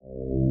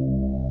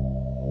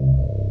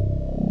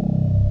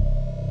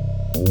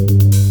Under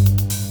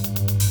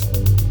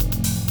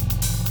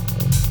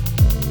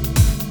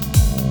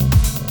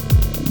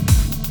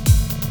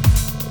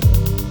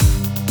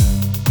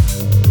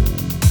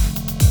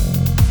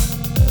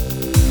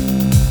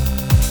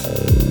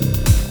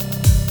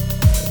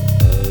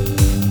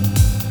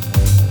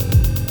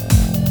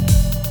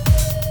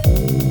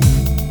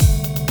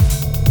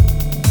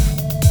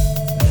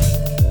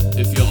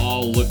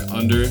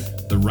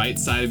the right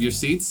side of your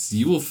seats,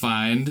 you will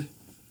find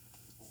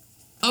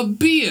a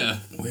beer.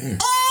 Where?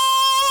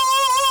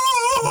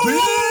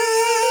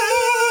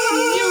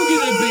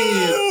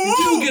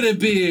 You get a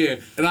beer.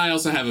 And I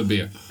also have a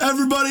beer.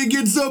 Everybody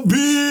gets a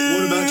beer.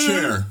 What about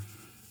chair?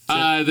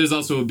 There's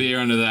also a beer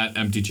under that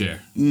empty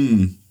chair.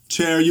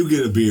 Chair, you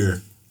get a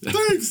beer.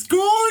 Thanks,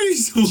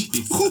 guys.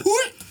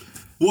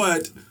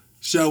 What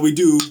shall we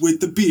do with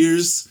the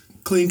beers?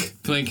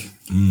 Clink. Clink.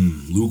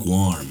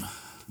 Lukewarm.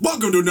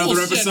 Welcome to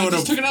another I episode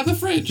just took it out of the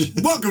fridge.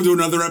 Welcome to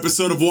another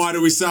episode of Why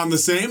Do We Sound the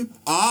Same?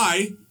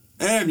 I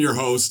am your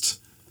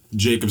host,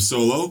 Jacob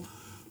Solo.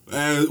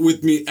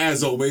 With me,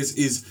 as always,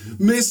 is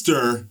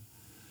Mr.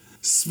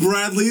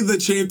 Spradley the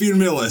Champion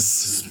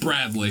Millis.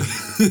 Spradley.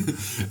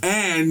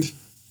 And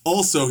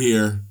also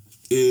here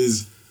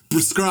is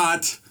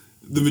Briscott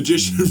the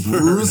Magician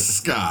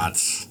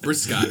Briscott.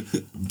 Briscott.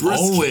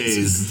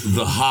 Always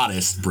the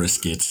hottest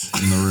brisket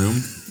in the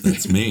room.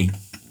 That's me.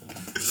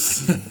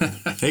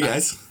 Hey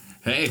guys.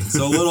 Hey.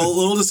 So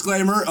little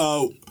disclaimer,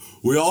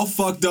 we all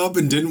fucked up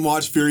and didn't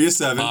watch Furious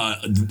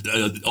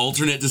 7.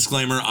 Alternate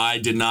disclaimer, I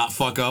did not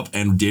fuck up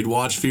and did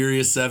watch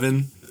Furious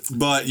 7.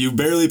 But you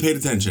barely paid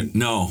attention.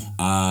 No,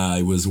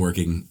 I was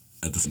working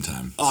at the same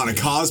time. On a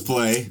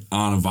cosplay.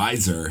 On a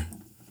visor.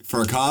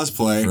 For a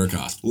cosplay. For a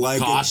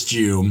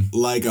costume.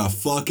 Like a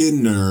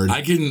fucking nerd.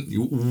 I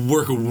can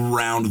work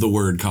around the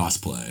word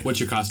cosplay. What's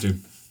your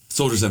costume?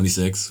 Soldier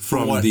 76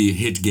 from the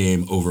hit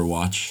game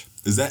Overwatch.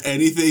 Is that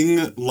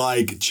anything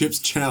like Chip's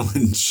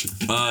Challenge?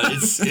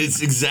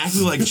 It's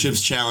exactly like Chip's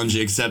Challenge,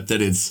 except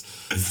that it's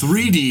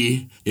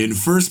 3D in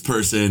first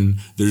person.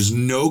 There's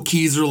no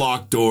keys or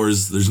locked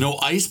doors. There's no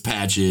ice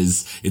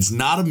patches. It's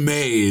not a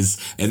maze,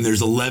 and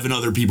there's 11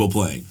 other people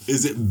playing.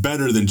 Is it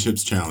better than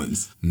Chip's Challenge?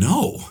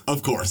 No.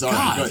 Of course. All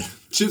God. right, good.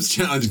 Chip's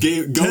Challenge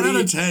game. 10 out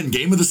of 10.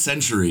 Game of the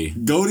century.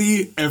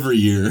 Goatee every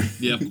year.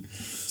 Yep.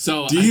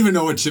 So do you even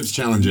know what Chip's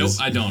Challenge is?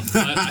 Nope, I don't.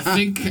 I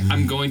think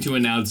I'm going to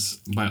announce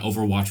my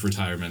Overwatch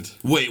retirement.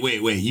 Wait.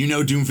 You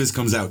know Doomfist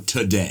comes out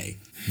today.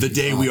 The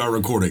day we are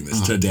recording this,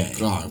 today.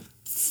 God.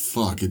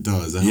 Fuck, it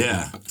does.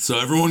 Yeah. So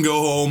everyone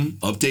go home,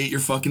 update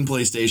your fucking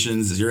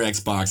PlayStations, your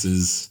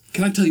Xboxes.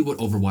 Can I tell you what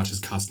Overwatch has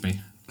cost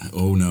me?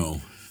 Oh,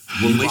 no.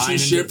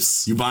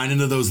 Relationships? You buying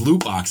into those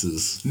loot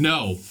boxes.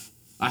 No.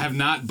 I have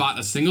not bought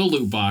a single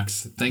loot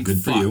box. Thank Good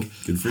fuck. for you.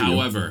 Good for you.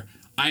 However,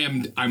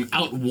 I'm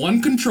out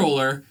one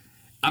controller.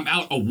 I'm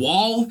out a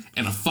wall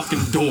and a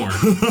fucking door.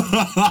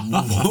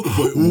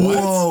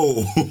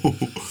 Whoa.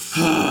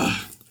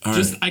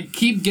 Just, I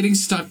keep getting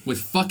stuck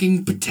with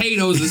fucking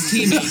potatoes as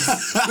teammates.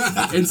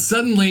 And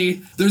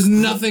suddenly, there's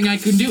nothing I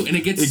can do. And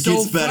it gets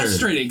so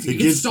frustrating. It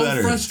gets so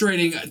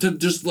frustrating to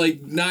just,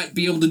 like, not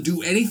be able to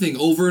do anything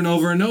over and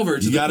over and over.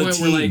 To the point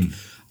where, like,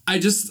 I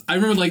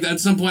remember, like,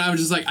 at some point I was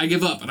just like, I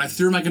give up. And I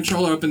threw my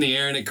controller up in the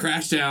air and it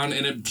crashed down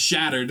and it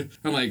shattered.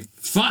 I'm like,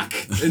 fuck.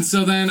 And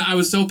so then I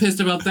was so pissed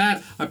about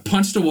that, I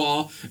punched a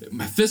wall.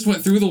 My fist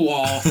went through the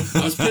wall.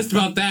 I was pissed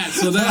about that.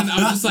 So then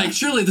I was just like,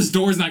 surely this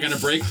door's not going to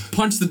break.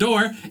 Punched the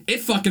door. It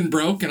fucking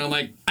broke. And I'm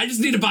like, I just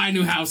need to buy a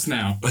new house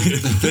now.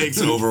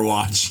 Thanks,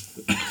 Overwatch.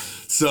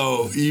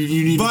 So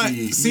you need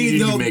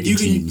to make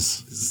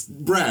teams.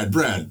 Brad,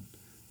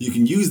 you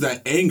can use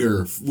that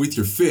anger with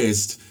your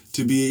fist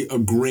to be a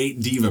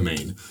great diva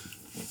main.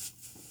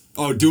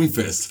 Oh,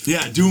 Doomfist.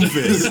 Yeah,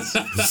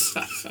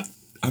 Doomfist.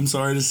 I'm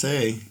sorry to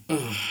say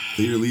that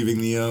you're leaving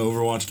the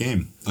Overwatch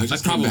game. I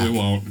probably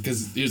won't,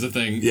 because here's the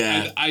thing.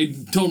 Yeah. I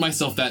told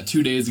myself that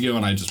 2 days ago,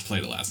 and I just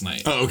played it last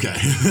night. Oh, okay.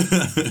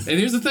 And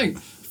here's the thing.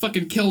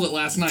 Fucking killed it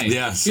last night.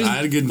 Yes, I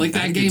had a good like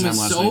that game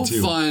is so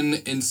fun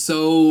and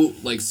so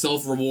like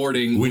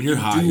self-rewarding. When you're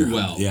hot, you're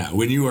well. Yeah,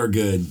 when you are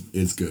good,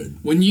 it's good.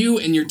 When you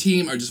and your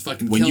team are just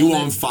fucking when killing you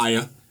it. on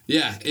fire.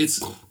 Yeah,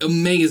 it's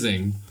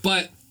amazing.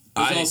 But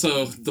there's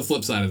also the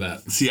flip side of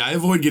that. See, I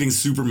avoid getting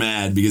super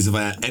mad because if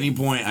at any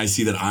point I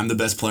see that I'm the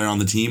best player on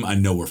the team, I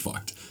know we're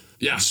fucked.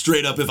 Yeah.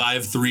 Straight up, if I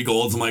have 3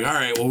 golds, I'm like, all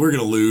right, well, we're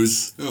going to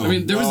lose. Oh, I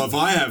mean, if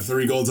I have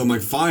 3 golds, I'm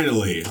like,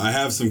 finally, I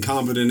have some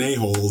competent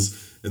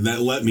a-holes that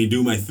let me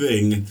do my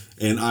thing,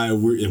 and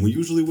we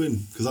usually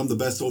win because I'm the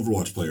best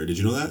Overwatch player. Did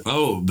you know that?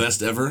 Oh,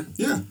 best ever?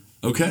 Yeah.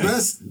 Okay.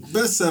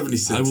 Best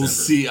 76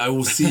 I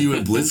will see you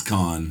at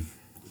BlizzCon.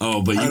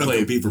 Oh, but you play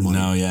compete for money.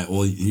 No, yeah.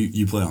 Well,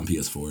 you play on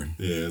PS4.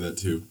 Yeah, that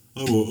too.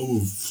 I'm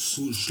a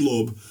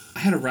schlub. I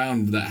had a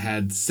round that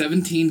had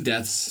 17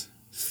 deaths,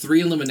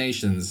 3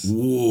 eliminations.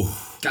 Whoa.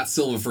 Got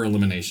silver for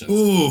eliminations.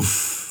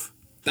 Oof.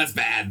 That's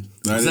bad.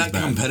 Is that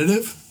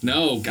competitive?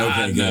 No, God,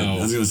 okay, good. no.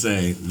 I was going to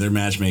say, their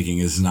matchmatching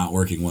is not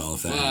working well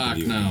if that had to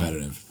be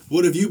competitive.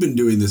 What have you been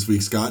doing this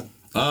week, Scott?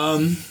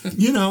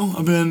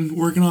 I've been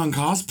working on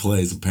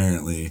cosplays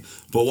apparently.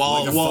 But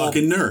while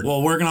fucking nerd.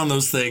 While working on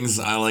those things,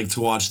 I like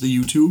to watch the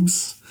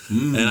YouTubes.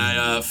 And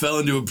I fell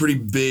into a pretty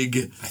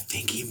big... I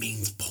think he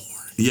means porn.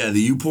 Yeah,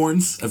 the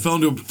U-porns. I fell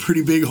into a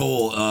pretty big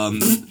hole.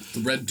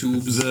 The red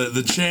tubes.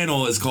 The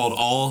channel is called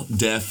All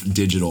Def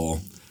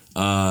Digital.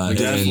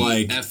 Def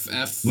like...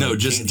 FF? No,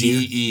 just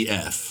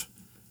DEF.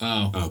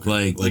 Oh.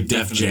 Okay. Like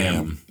Def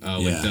Jam. Oh,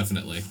 yeah. like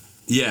definitely.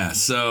 Yeah,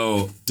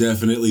 so...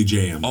 Definitely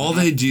jam. All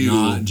they do...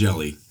 Not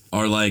jelly.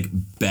 Are like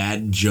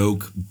bad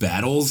joke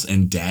battles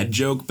and dad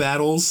joke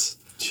battles.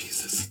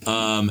 Jesus.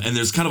 And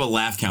there's kind of a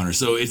laugh counter.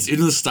 So it's in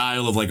the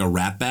style of like a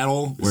rap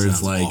battle where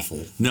it's like...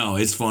 awful. No,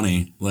 it's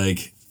funny.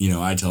 Like,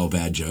 I tell a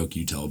bad joke,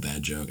 you tell a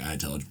bad joke, I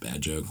tell a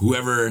bad joke.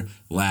 Whoever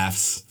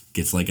laughs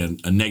gets like a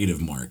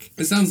negative mark.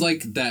 It sounds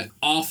like that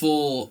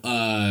awful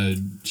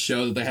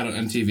show that they had on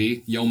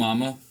MTV, Yo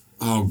Mama.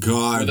 Oh,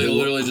 God. Where they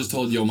literally just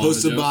told Yo Mama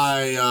Hosted jokes.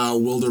 by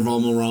Wilder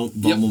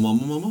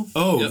Valderrama.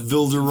 Oh, Yep.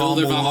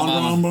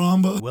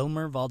 Valderrama.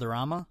 Wilmer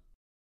Valderrama?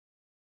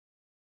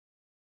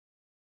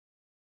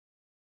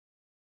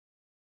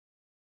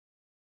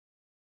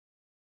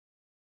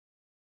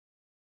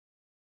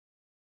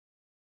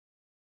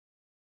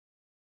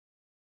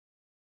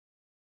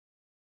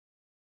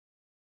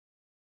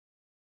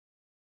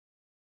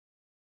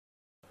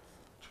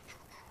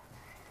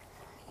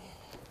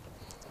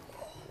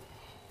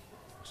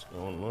 What's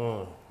going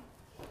on?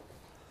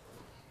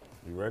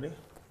 You ready?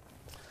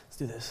 Let's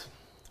do this.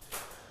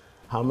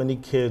 How many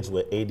kids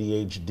with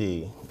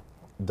ADHD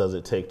does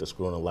it take to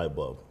screw in a light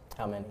bulb?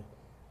 How many?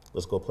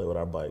 Let's go play with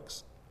our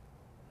bikes.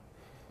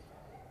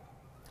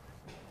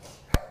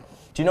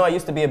 Do you know I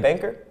used to be a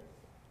banker?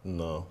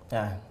 No.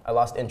 Yeah, I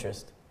lost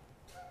interest.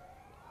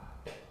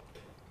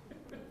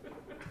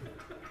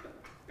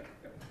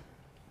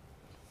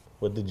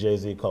 What did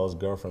Jay-Z call his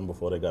girlfriend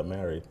before they got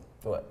married?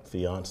 What?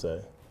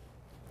 Fiance.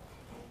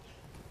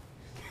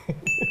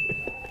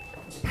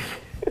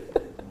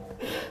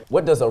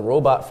 What does a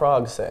robot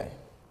frog say?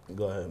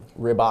 Go ahead.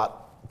 Ribot.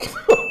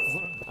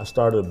 I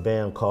started a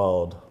band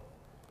called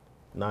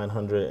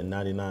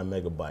 999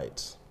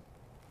 Megabytes,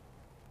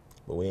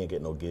 but we ain't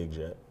get no gigs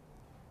yet.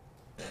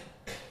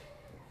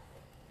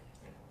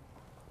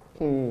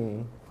 What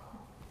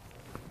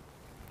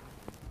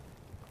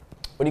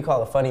do you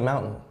call a funny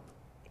mountain?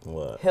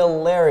 What?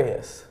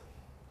 Hilarious.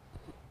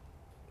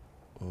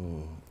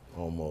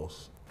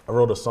 Almost. I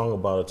wrote a song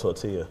about a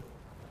tortilla.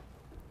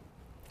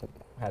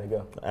 How'd it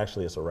go?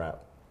 Actually, it's a rap.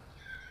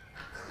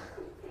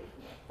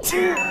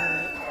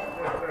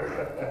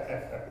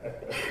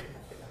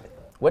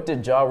 What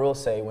did Ja Rule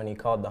say when he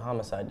called the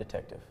homicide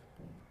detective?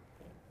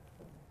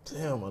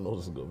 Damn, I know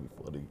this is gonna be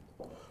funny.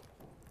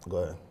 Go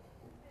ahead.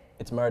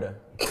 It's murder.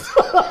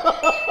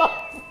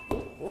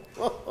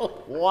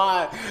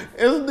 Why?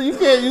 You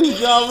can't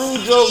use Ja Rule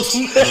jokes.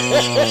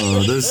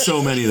 Oh, there's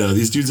so many though.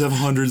 These dudes have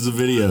hundreds of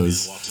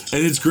videos.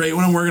 And it's great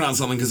when I'm working on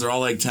something because they're all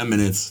like 10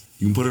 minutes.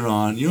 You can put it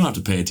on. You don't have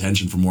to pay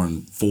attention for more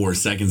than 4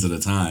 seconds at a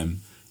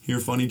time. Hear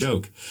a funny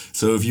joke.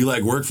 So if you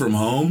like work from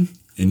home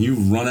and you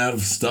run out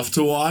of stuff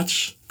to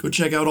watch, go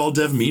check out All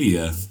Dev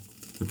Media.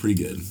 They're pretty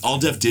good. All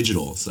Dev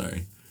Digital,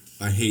 sorry.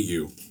 I hate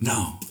you.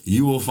 No,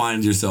 you will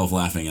find yourself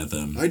laughing at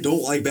them. I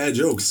don't like bad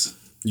jokes,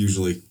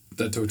 usually.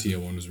 That tortilla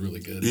one was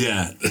really good.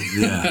 Yeah.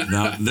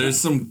 Now,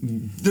 there's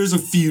a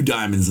few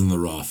diamonds in the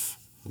rough.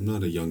 I'm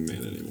not a young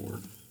man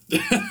anymore.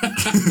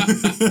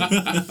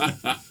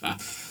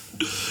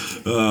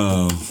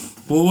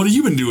 Well, what have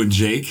you been doing,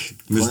 Jake?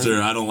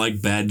 Mr. I don't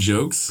like bad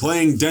jokes.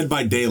 Playing Dead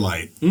by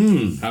Daylight.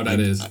 How that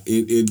is.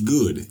 It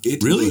good.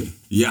 It Really? Good.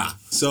 Yeah.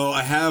 So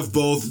I have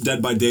both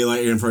Dead by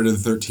Daylight and Friday the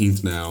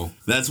 13th now.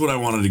 That's what I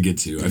wanted to get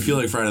to. I feel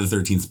like Friday the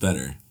 13th's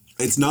better.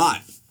 It's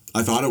not.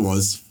 I thought it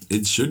was.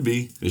 It should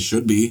be. It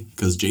should be,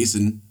 because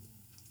Jason.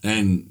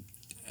 And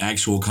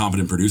actual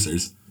competent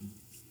producers.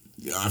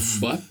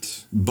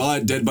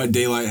 But Dead by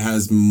Daylight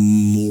has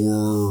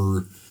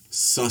more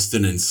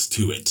sustenance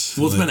to it.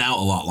 Well, it's been out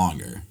a lot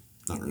longer.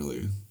 Not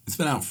really. It's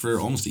been out for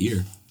almost a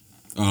year.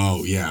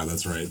 Oh, yeah,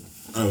 that's right.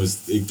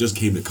 It just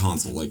came to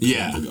console like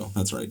a month ago.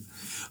 That's right.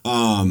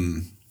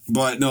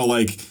 But no,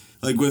 like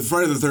with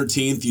Friday the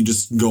 13th, you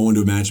just go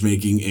into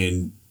matchmaking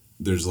and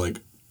there's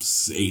like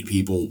 8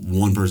 people.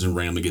 One person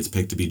randomly gets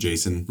picked to be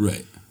Jason.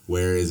 Right.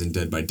 Whereas in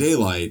Dead by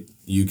Daylight,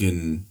 you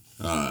can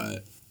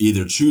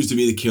either choose to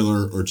be the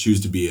killer or choose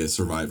to be a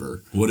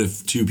survivor. What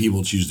if 2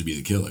 people choose to be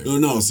the killer?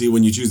 No. See,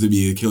 when you choose to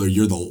be the killer,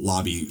 you're the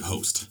lobby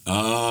host.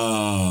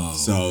 Oh.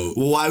 So,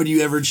 well, why would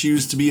you ever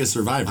choose to be a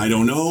survivor? I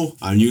don't know.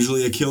 I'm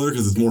usually a killer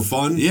because it's more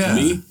fun to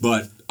me.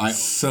 But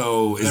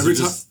So is there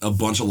just a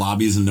bunch of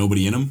lobbies and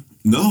nobody in them?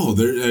 No,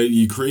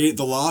 you create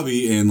the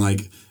lobby and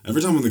like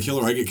every time I'm the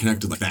killer, I get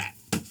connected like that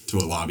to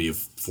a lobby of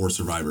 4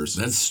 survivors.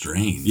 That's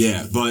strange.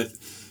 Yeah, but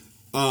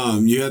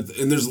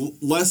and there's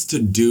less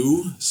to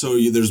do, so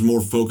there's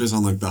more focus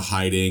on like the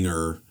hiding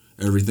or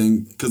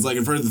everything. Because like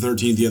in Friday the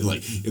 13th, you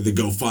have to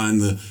go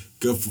find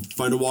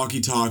a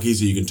walkie-talkie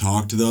so you can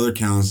talk to the other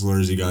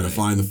counselors. You got to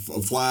find a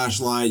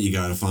flashlight. You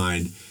got to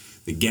find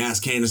the gas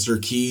canister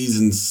keys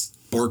and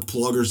spark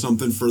plug or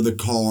something for the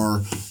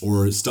car,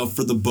 or stuff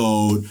for the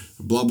boat,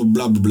 blah, blah,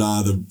 blah, blah,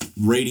 blah, the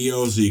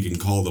radio so you can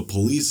call the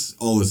police,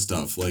 all this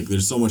stuff. Like,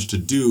 there's so much to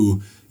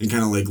do, and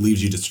kind of, like,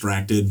 leaves you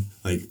distracted.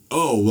 Like,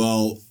 oh,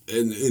 well,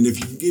 and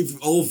if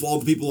all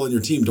the people on your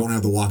team don't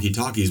have the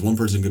walkie-talkies, one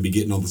person could be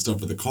getting all the stuff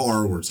for the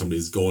car, or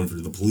somebody's going for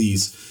the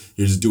police.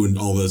 You're just doing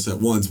all this at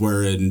once,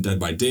 where in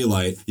Dead by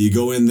Daylight, you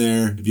go in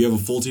there, if you have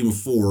a full team of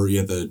 4, you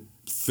have to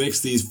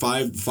fix these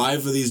five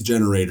of these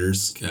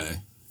generators. Okay.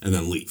 And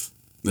then leave.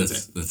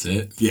 That's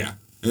it? Yeah.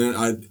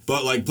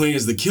 But like playing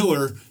as the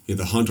killer, you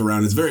have to hunt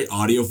around. It's very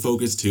audio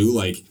focused too.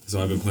 Like,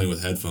 so I've been playing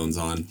with headphones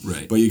on.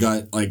 Right. But you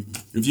got like,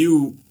 if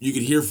you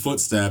can hear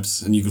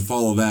footsteps and you can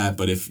follow that,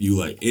 but if you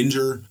like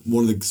injure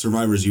one of the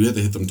survivors, you have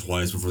to hit them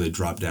twice before they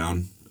drop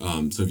down.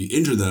 So if you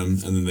injure them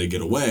and then they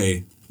get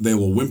away, they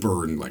will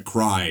whimper and like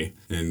cry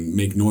and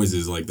make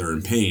noises like they're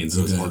in pain.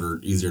 So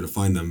it's easier to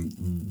find them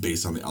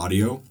based on the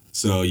audio.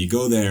 So you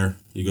go there,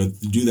 you go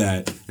do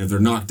that, and if they're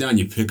knocked down,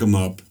 you pick them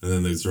up, and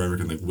then the survivor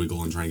can like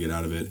wiggle and try and get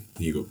out of it.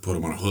 And you go put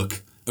them on a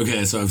hook.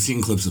 Okay, so I've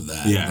seen clips of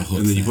that. Yeah,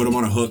 and then you put them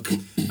on a hook,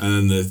 and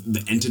then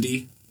the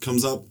entity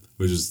comes up,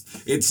 which is,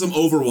 it's some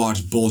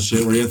Overwatch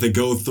bullshit where you have to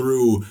go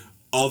through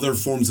other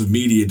forms of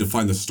media to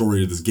find the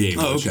story of this game.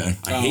 Oh, okay.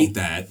 I hate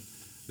that.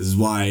 This is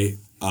why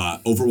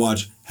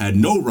Overwatch had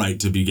no right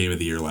to be Game of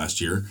the Year last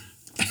year.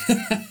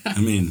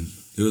 I mean,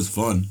 it was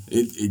fun.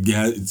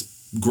 It's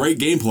great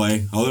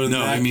gameplay. Other than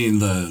that, I mean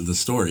the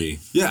story.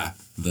 Yeah.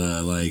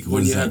 The like,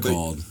 what is that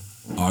called?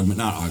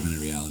 Not augmented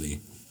reality.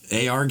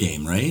 AR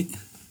game, right?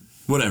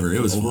 Whatever.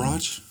 It was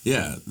Overwatch? Fun.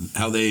 Yeah.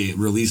 How they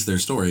released their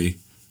story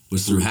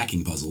was through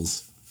hacking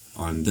puzzles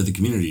that the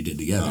community did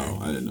together. Oh,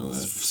 I didn't know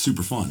that. It's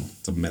super fun.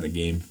 It's a meta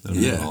game. I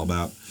don't know what it's all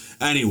about.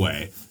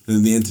 Anyway,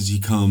 then the entity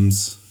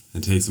comes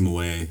and takes them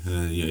away,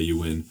 and you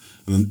win.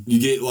 And then you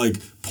get like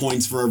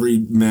points for every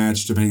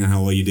match, depending on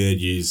how well you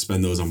did. You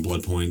spend those on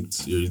blood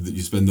points.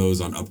 You spend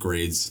those on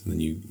upgrades. And then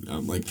you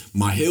like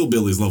my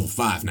Hillbilly's level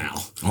 5 now.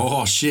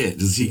 Oh shit!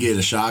 Does he get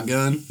a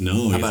shotgun?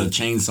 No. How about a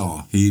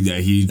chainsaw? He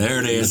there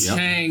it is.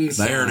 Chainsaw.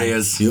 There it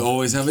is. You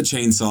always have a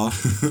chainsaw,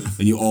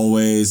 and you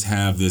always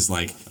have this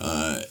like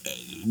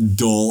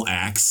dull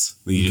axe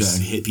that you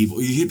just hit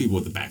people. You hit people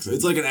with the back. So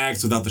it's like an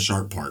axe without the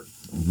sharp part.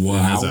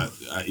 Wow.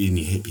 And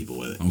you hit people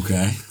with it.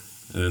 Okay.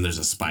 And then there's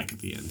a spike at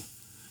the end.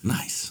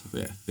 Nice.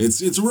 Yeah.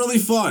 It's really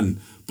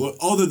fun. But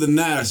other than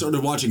that, I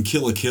started watching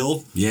Kill la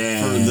Kill.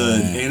 Yeah. For the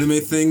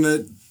anime thing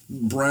that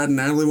Brad and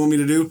Natalie want me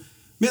to do.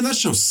 Man, that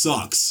show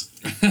sucks.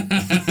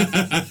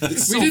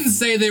 We didn't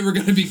say they were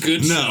going to be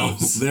good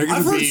shows. They're gonna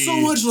I've heard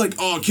so much like,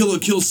 oh, Kill la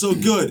Kill's so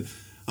good.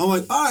 I'm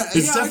like, all right.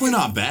 It's definitely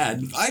not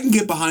bad. I can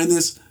get behind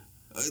this.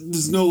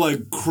 There's no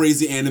like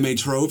crazy anime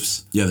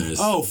tropes. Yeah, there is.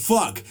 Oh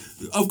fuck!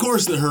 Of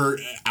course, her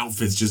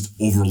outfit's just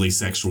overly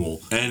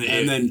sexual,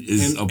 and then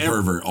is a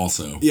pervert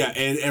also. Yeah,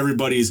 and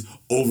everybody's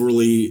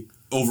overly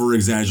over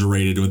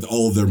exaggerated with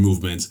all of their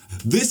movements.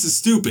 This is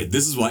stupid.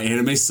 This is why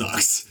anime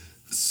sucks.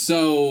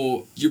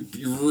 So you're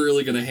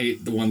really gonna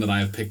hate the one that I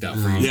have picked out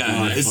for you.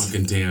 Yeah, it's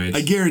fucking damn it.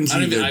 I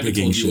guarantee they're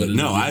picking shit.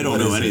 No, I don't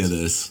know any of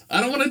this.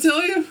 I don't want to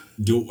tell you.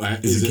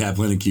 Is it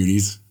Kaplan and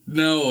Cuties?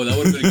 No, that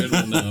would have been a good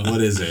one though.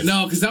 What is it?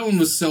 No, because that one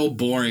was so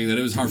boring that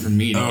it was hard for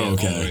me to get all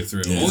the way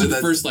through. Yeah. Only the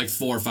first like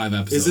 4 or 5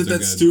 episodes. Is it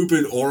that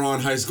stupid Oron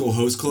High School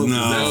Host Club?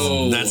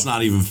 No, that's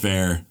not even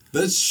fair.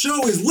 That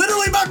show is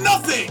literally about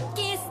nothing.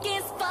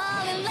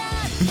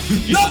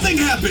 Nothing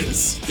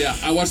happens. Yeah,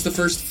 I watched the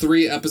first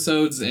 3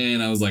 episodes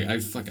and I was like, I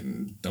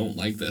fucking don't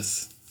like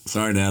this.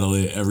 Sorry,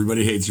 Natalie.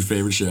 Everybody hates your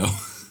favorite show.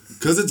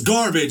 Because it's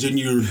garbage and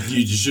you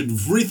should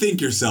rethink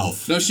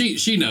yourself. No,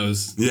 she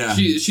knows. Yeah.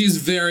 She's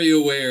very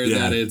aware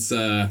that it's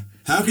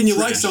How can you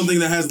like something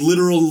that has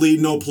literally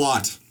no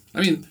plot?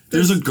 I mean,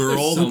 there's a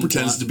girl who some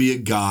pretends plot. to be a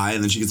guy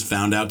and then she gets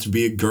found out to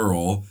be a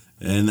girl,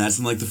 and that's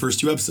in like the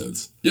first 2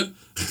 episodes. Yep.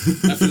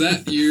 After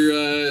that,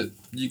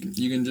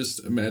 you can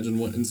just imagine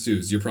what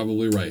ensues. You're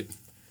probably right.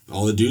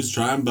 All the dudes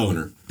try and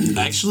boner.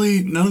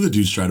 Actually, none of the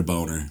dudes try to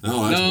boner.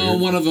 Oh, that's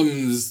weird. One of them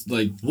is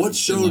like. What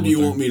show do you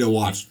want me to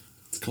watch?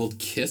 It's called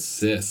Kiss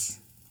Sis.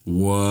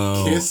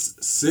 Whoa. Kiss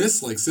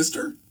Sis? Like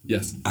sister?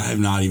 Yes. I have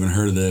not even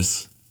heard of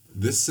this.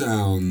 This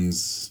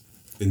sounds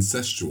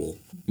incestual.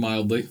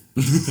 Mildly.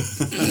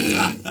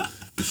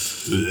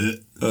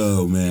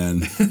 Oh,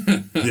 man.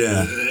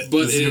 Yeah.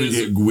 But this it gonna is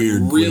get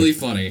weird really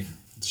quick. funny.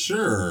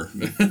 Sure.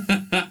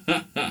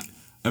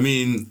 I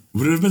mean,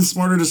 would it have been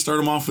smarter to start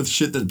them off with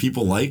shit that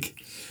people like?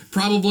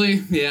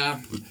 Probably,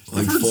 yeah.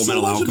 Like I've heard Full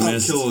Metal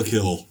Alchemist. Kill la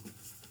Kill.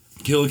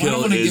 Kill la I don't Kill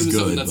want to give is him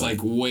something good. that's but- like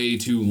way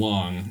too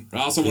long. I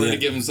also wanted to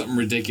give him something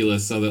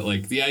ridiculous so that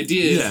like the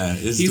idea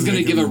is is he's to going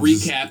to make give a him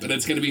just- recap and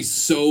it's going to be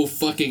so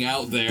fucking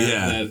out there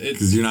Yeah, that it's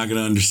because you're not going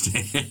to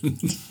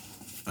understand.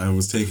 I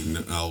was taking.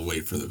 I'll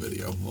wait for the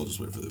video. I'll just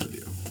wait for the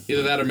video.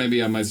 either that or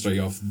maybe I might start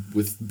you off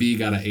with B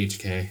got a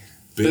HK.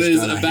 That Bitch is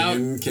got a about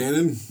hand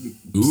cannon.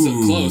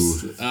 so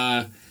close.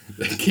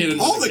 Cannon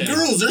All with the a K.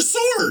 girls are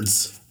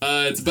swords.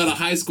 It's about a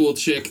high school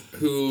chick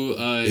who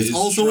is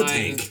also a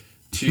trying tank.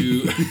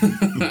 to.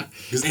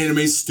 Because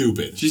anime's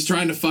stupid. She's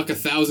trying to fuck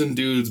 1,000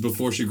 dudes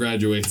before she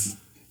graduates.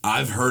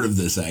 I've heard of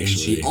this, actually. And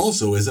she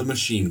also is a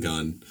machine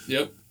gun.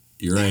 Yep.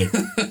 You're right.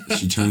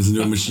 She turns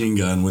into a machine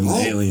gun when the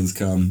aliens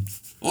come.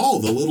 All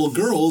the little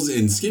girls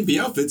in skimpy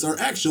outfits are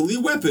actually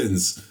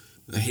weapons.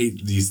 I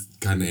hate these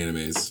kind of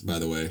animes, by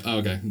the way. Oh,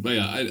 okay. But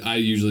yeah, I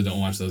usually don't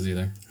watch those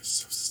either.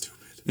 So stupid.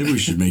 Maybe we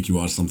should make you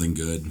watch something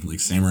good, like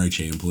Samurai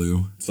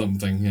Champloo.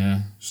 Something,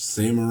 yeah.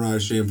 Samurai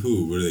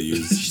shampoo. What do they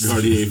use?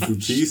 Garnier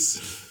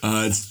Fructis?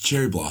 It's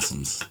cherry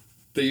blossoms.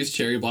 They use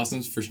cherry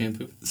blossoms for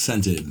shampoo?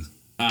 Scented.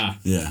 Ah.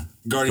 Yeah.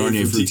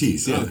 Garnier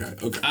Fructis. Yeah.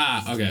 Okay.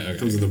 Okay.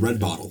 Comes in the red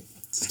bottle.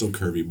 It's still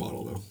curvy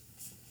bottle, though.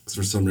 Because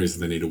for some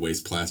reason they need to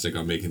waste plastic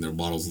on making their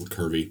bottles look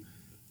curvy.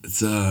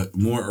 It's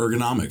more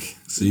ergonomic,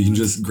 so you can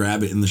just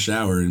grab it in the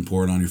shower and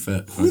pour it on your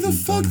Who the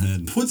fuck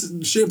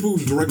puts shampoo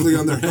directly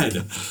on their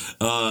head?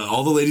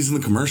 All the ladies in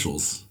the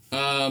commercials.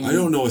 I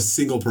don't know a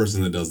single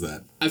person that does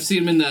that. I've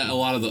seen them in a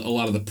lot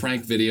of the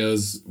prank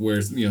videos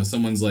where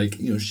someone's like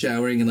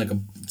showering in like a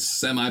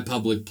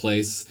semi-public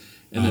place,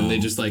 and then they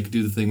just like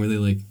do the thing where they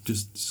like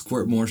just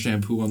squirt more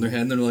shampoo on their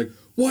head, and they're like,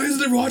 "Why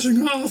isn't it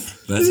washing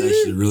off?" That's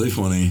actually really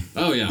funny.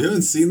 Oh yeah. You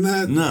haven't seen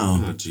that?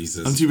 No. Oh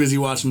Jesus. I'm too busy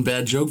watching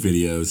bad joke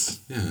videos.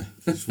 Yeah.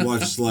 Just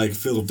watch like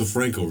Philip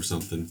DeFranco or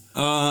something.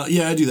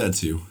 Yeah, I do that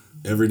too.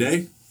 Every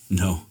day?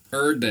 No.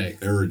 Every day.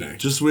 Every day.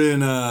 Just when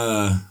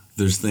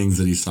there's things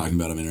that he's talking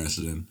about I'm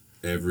interested in.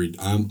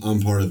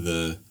 I'm part of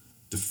the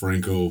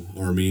DeFranco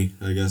army,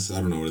 I guess.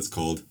 I don't know what it's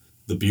called.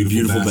 The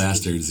Beautiful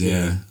Bastards,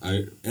 yeah.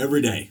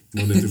 Every day,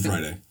 Monday through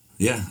Friday.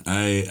 Yeah,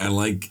 I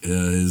like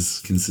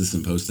his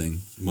consistent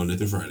posting. Monday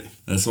through Friday.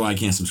 That's why I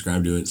can't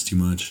subscribe to it. It's too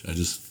much.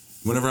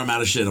 Whenever I'm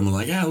out of shit, I'm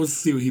like, let's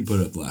see what he put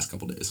up the last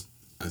couple days.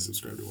 I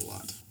subscribe to a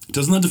lot.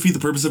 Doesn't that defeat the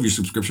purpose of your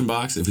subscription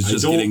box if it's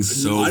just getting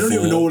so I don't full?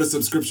 even know what a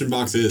subscription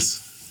box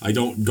is. I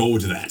don't go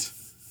to that.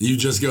 You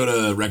just go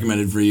to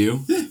recommended for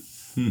you? Yeah.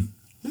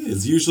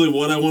 It's usually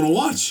what I want to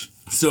watch.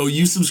 So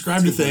you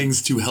subscribe to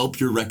things to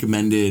help your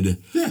recommended...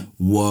 Yeah.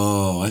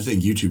 Whoa, I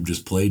think YouTube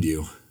just played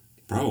you.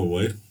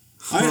 Probably.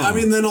 I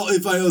mean, then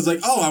if I was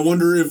like, I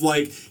wonder if,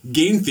 like,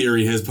 Game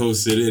Theory has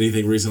posted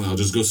anything recently, I'll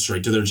just go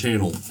straight to their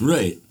channel.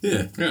 Right.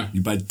 Yeah. Yeah.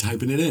 You by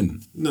typing it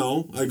in.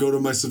 No, I go to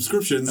my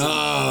subscriptions.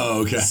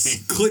 Oh, okay.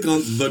 Click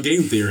on the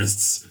Game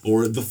Theorists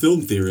or the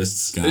Film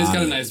Theorists. It is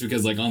kind of nice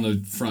because like on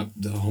the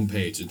front, the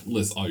homepage, it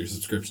lists all your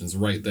subscriptions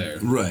right there.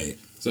 Right.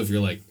 So if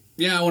you're like,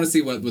 yeah, I want to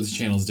see what this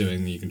channel's doing,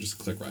 then you can just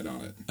click right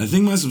on it. I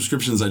think my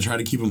subscriptions, I try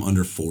to keep them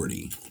under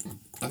 40.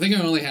 I think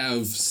I only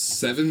have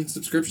 7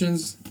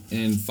 subscriptions,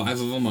 and 5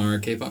 of them are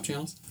K-pop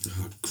channels.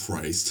 Oh,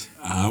 Christ.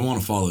 I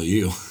want to follow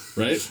you.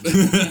 Right?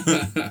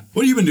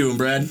 What have you been doing,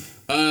 Brad?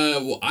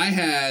 Well, I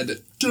had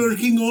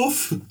Jerking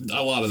off?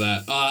 a lot of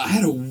that. I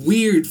had a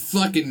weird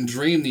fucking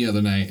dream the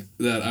other night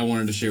that I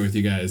wanted to share with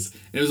you guys.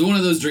 It was one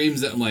of those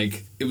dreams that I'm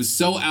like, it was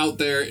so out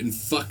there and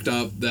fucked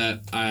up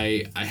that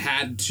I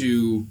had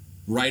to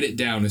write it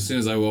down as soon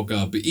as I woke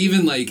up. But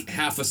even like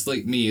half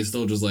asleep me is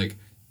still just like,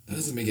 that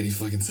doesn't make any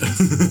fucking sense.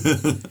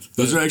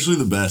 Those are actually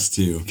the best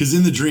too, because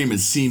in the dream it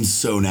seems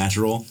so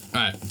natural.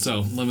 All right,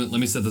 so let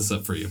me set this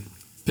up for you.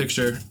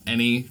 Picture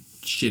any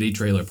shitty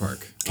trailer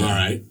park. All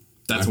right.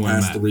 That's I where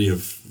I'm passed at. 3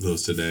 of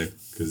those today.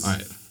 All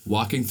right,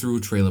 walking through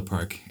a trailer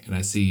park and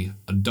I see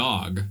a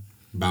dog.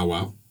 Bow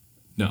Wow.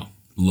 No,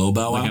 Low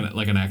bow wow?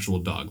 like an actual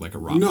dog, like a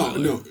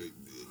Rottweiler. No.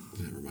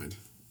 Never mind.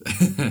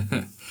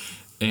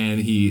 And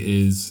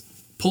he is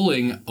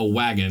pulling a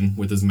wagon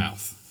with his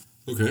mouth.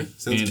 Okay.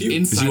 Sounds And cute.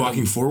 inside Is he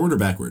walking forward or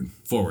backward?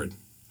 forward.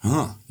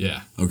 Huh.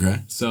 Yeah. Okay.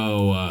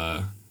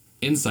 So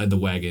inside the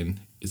wagon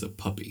is a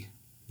puppy.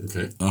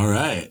 Okay. All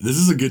right. This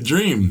is a good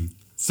dream.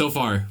 So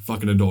far,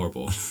 fucking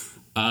adorable.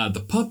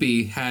 The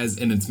puppy has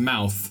in its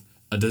mouth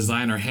a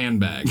designer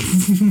handbag.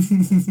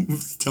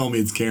 Tell me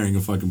it's carrying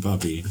a fucking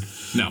puppy.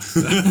 No.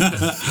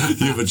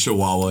 You have a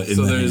chihuahua in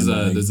So the there's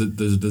handbag.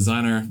 a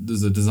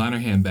designer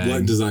handbag.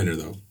 Black designer,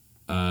 though.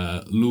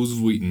 Louis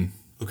Vuitton.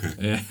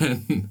 Okay.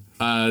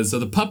 And so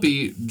the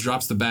puppy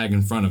drops the bag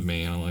in front of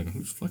me, and I'm like,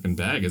 whose fucking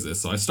bag is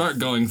this? So I start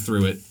going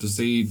through it to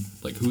see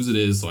like whose it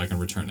is so I can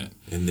return it.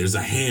 And there's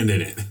a hand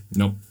in it.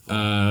 Nope.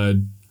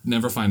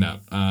 Never find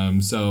out.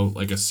 So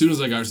like as soon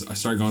as I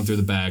start going through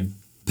the bag,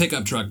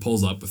 pickup truck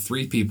pulls up with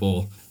 3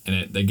 people in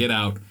it. They get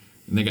out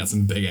and they got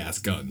some big ass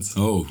guns.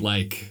 Oh.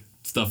 Like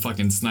the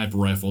fucking sniper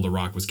rifle The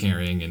Rock was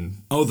carrying and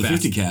Oh, the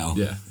fast- 50 cal.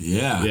 Yeah.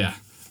 Yeah. Yeah.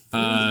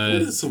 What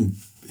does some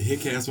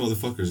hick ass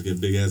motherfuckers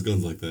get big ass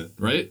guns like that?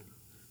 Right?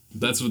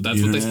 That's what they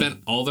Internet.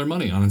 spent all their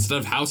money on. Instead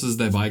of houses,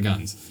 they buy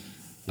guns.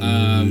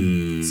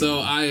 So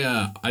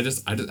I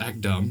just act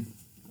dumb.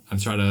 I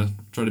try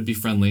to be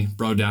friendly,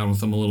 bro down with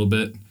them a little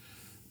bit.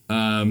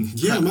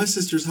 Yeah, my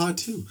sister's hot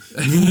too.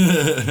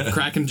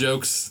 Cracking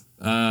jokes.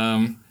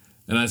 And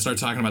I start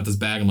talking about this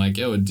bag. I'm like,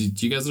 yo, do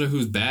you guys know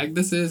whose bag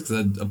this is?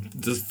 Because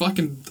this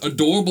fucking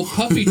adorable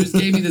puppy just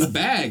gave me this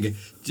bag.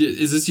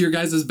 Is this your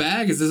guys'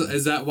 bag?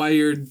 Is that why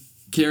you're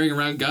carrying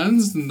around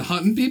guns and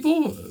hunting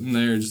people? And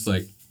they're just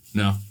like,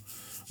 no.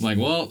 I'm like,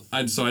 well,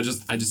 I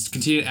just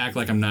continue to act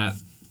like I'm not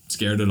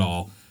scared at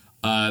all.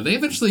 They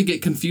eventually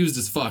get confused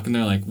as fuck, and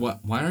they're like, what?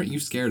 Why aren't you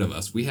scared of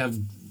us? We have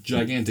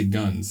gigantic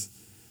guns.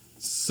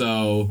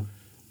 So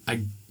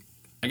I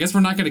I guess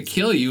we're not going to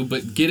kill you,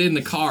 but get in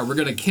the car. We're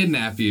going to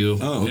kidnap you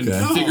and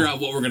figure out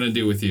what we're going to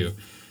do with you.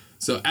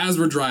 So as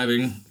we're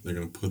driving... They're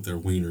going to put their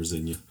wieners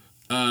in you.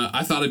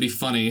 I thought it'd be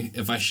funny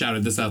if I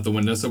shouted this out the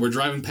window. So we're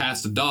driving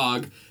past a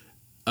dog,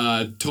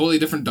 totally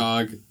different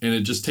dog, and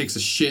it just takes a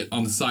shit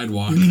on the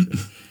sidewalk.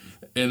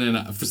 And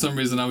then for some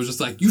reason I was just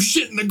like, you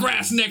shit in the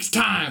grass next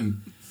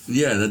time!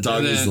 Yeah, that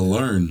dog needs to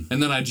learn.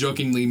 And then I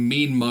jokingly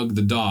mean mugged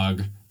the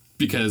dog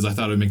because I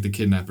thought it would make the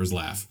kidnappers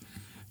laugh.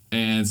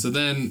 And so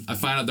then I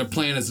find out their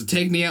plan is to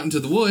take me out into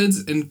the woods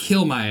and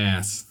kill my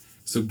ass.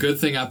 So good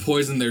thing I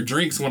poisoned their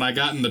drinks when I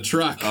got in the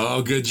truck.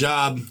 Oh, good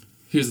job.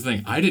 Here's the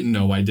thing. I didn't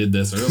know I did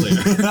this earlier.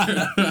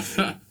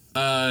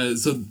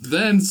 So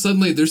then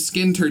suddenly their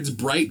skin turns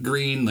bright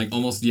green, like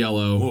almost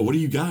yellow. Whoa, what do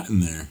you got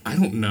in there? I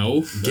don't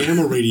know.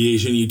 Gamma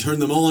radiation, you turn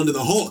them all into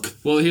the Hulk.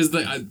 Well, here's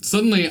the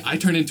suddenly I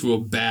turn into a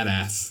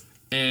badass.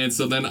 And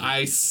so then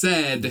I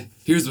said,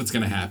 here's what's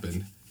going to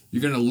happen.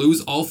 You're going to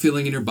lose all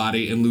feeling in your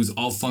body and lose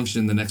all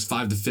function in the next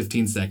 5 to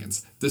 15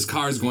 seconds. This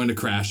car is going to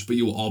crash, but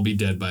you will all be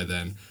dead by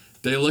then.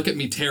 They look at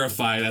me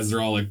terrified as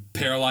they're all like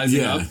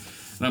paralyzing up.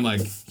 And I'm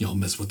like, y'all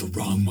mess with the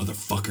wrong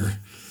motherfucker.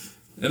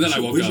 And then I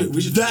woke up.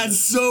 That's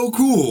so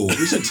cool.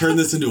 We should turn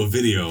this into a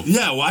video.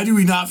 Yeah, why do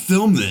we not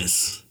film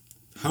this?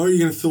 How are you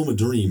going to film a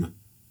dream?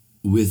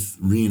 With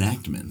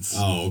reenactments.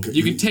 Oh, okay.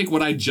 You can take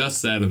what I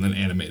just said and then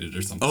animate it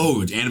or something.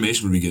 Oh,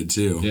 animation would be good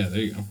too. Yeah, there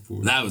you go.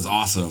 That was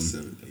awesome.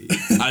 7,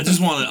 8. I just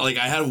want to, like,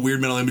 I had a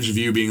weird mental image of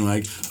you being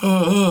like,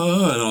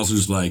 and also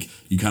just like,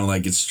 you kind of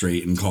like get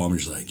straight and calm. You're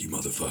just like, you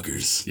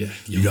motherfuckers. Yeah.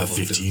 You got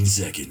 15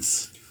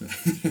 seconds.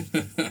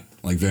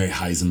 Like very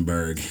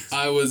Heisenberg.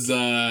 I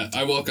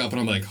woke up and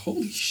I'm like,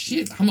 holy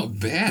shit, I'm a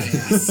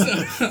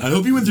badass. I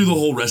hope you went through the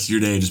whole rest of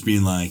your day just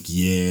being like,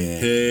 yeah.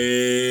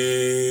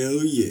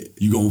 Hell yeah.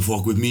 You gonna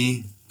fuck with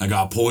me? I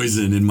got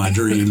poison in my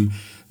dream.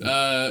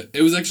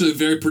 It was actually a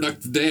very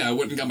productive day. I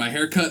went and got my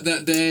hair cut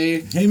that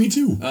day. Hey, me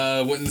too.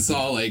 Went and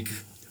saw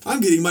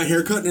I'm getting my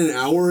hair cut in an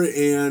hour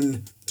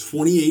and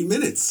 28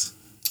 minutes.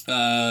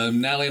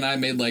 Natalie and I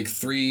made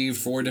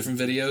 3-4 different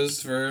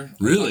videos for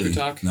Really?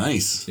 Talk.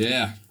 Nice.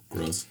 Yeah.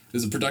 Gross. It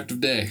was a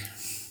productive day.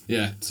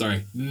 Yeah,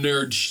 sorry.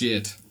 Nerd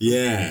shit.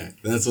 Yeah,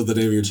 that's what the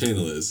name of your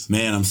channel is.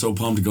 Man, I'm so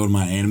pumped to go to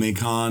my anime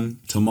con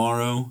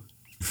tomorrow.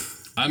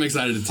 I'm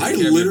excited to take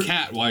care of your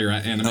cat while you're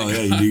at anime. Oh,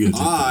 yeah, you do get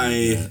to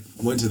I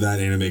went to that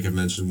anime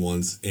convention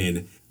once,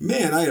 and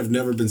man, I have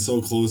never been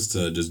so close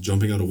to just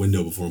jumping out a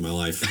window before in my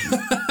life.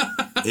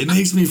 It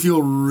makes me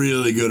feel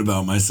really good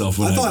about myself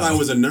when I thought I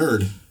was a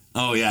nerd.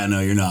 Oh, yeah,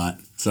 no, you're not.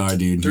 Sorry,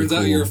 dude. Turns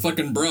out you're a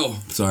fucking bro.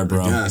 Sorry,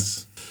 bro.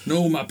 Yes.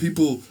 No, my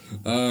people.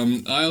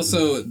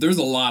 There's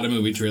a lot of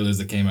movie trailers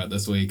that came out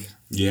this week.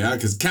 Yeah,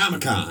 because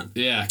Comic-Con.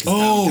 Yeah.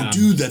 Oh, Comic-Con.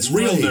 dude, that's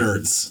Real right.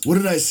 nerds. What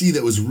did I see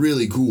that was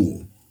really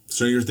cool?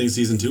 Stranger Things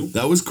Season 2.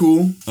 That was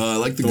cool. I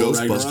like the Thor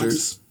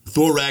Ghostbusters.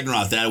 Thor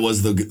Ragnarok, that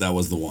was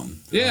the one.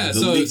 Yeah, The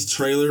leaked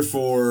trailer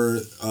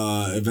for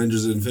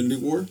Avengers Infinity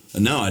War.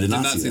 No, I did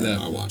not see that.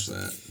 I watched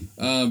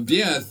that.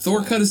 Yeah,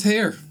 Thor cut his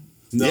hair.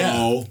 No,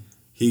 Yeah.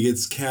 he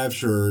gets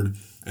captured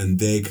and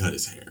they cut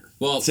his hair.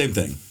 Well, Same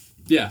thing.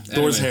 yeah.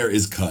 Thor's anyway. hair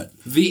is cut.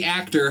 The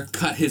actor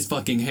cut his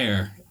fucking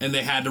hair, and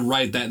they had to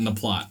write that in the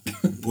plot.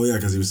 Well, yeah,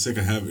 because he was sick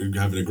of having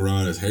to grow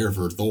out his hair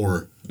for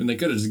Thor. And they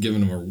could have just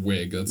given him a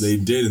wig. They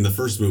did in the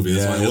first movie.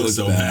 That's why it looked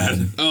so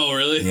bad. Oh,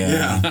 really?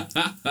 Yeah.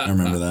 I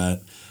remember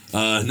that.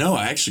 No,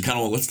 I actually kind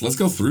of let's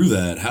go through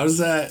that. How does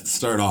that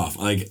start off?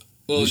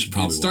 Well,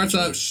 it starts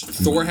out.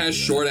 Thor has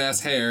short ass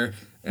hair,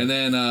 and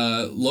then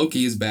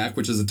Loki is back,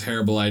 which is a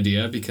terrible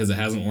idea because it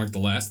hasn't worked the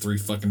last 3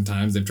 fucking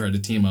times they've tried to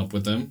team up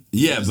with him.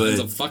 Yeah, It but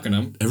ends up fucking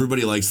him.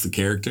 everybody likes the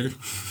character.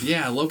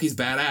 Yeah, Loki's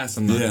badass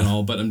and and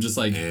all, but I'm just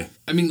like,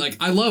 I mean,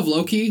 I love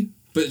Loki,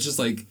 but it's just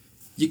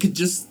you could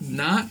just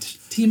not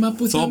team up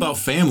with him. It's all about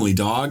family,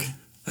 dog.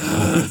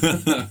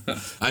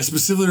 I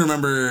specifically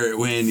remember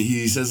when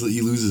he says that he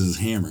loses his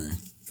hammer.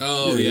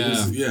 Oh,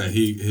 yeah.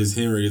 His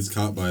hammer gets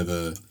caught by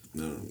the, I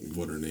don't know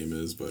what her name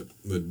is, but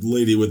the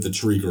lady with the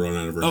tree growing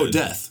out of her head. Oh,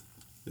 Death.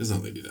 It's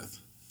not Lady Death.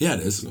 Yeah,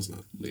 it is. No, it's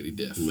not. Lady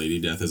Death. Lady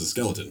Death is a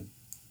skeleton.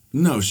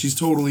 No, she's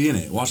totally in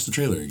it. Watch the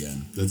trailer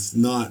again. That's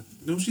not.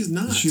 No, she's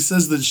not. She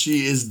says that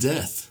she is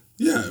Death.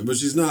 Yeah, but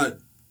she's not.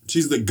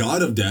 She's the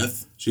god of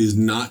death. She's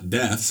not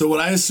death. So what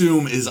I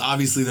assume is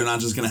obviously they're not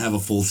just going to have a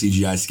full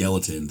CGI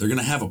skeleton. They're going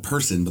to have a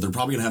person, but they're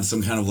probably going to have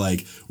some kind of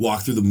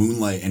walk through the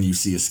moonlight and you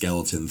see a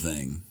skeleton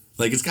thing.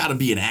 It's got to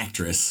be an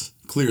actress.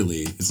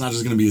 Clearly, it's not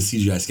just going to be a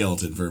CGI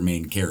skeleton for a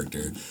main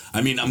character.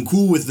 I mean, I'm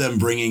cool with them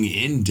bringing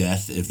in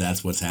Death if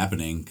that's what's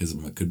happening, because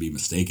I could be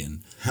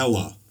mistaken.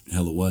 Hela.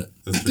 Hela what?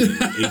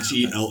 That's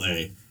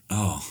Hela.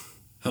 Oh.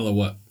 Hella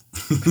what?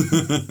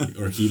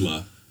 Or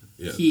Hela.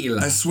 Yeah.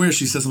 Hela. I swear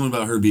she said something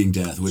about her being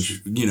Death,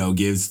 which,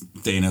 gives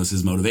Thanos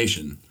his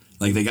motivation.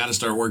 They got to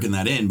start working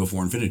that in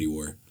before Infinity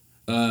War.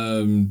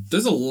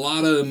 There's a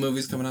lot of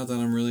movies coming out that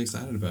I'm really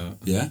excited about.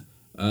 Yeah?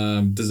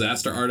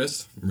 Disaster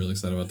Artist. I'm really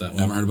excited about that one.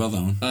 I haven't heard about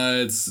that one.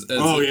 It's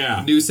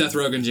a new Seth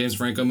Rogen, James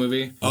Franco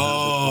movie.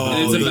 Oh,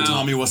 And it's the about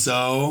Tommy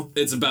Wiseau.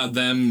 It's about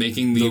them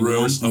making the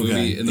Room? worst movie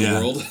Okay. in the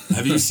world.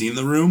 Have you seen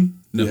The Room?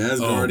 No. The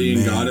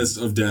Asgardian goddess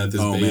of death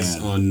is based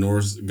man. on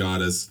Norse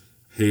goddess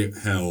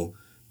Hel,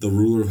 the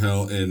ruler of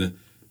Hell, and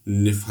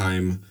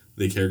Niflheim.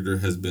 The character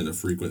has been a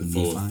frequent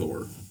foe of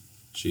Thor.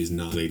 She's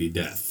not Lady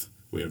Death.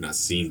 We have not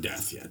seen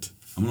Death yet.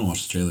 I'm gonna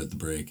watch the trailer at the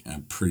break.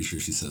 I'm pretty sure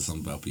she says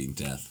something about being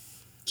death.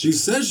 She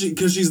says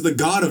because she's the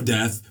god of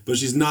death, but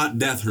she's not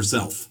death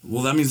herself.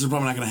 Well, that means they're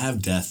probably not gonna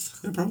have death.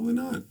 Yeah, probably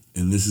not.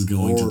 And this is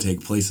going to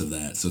take place of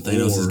that. So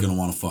Thanos is gonna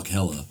want to fuck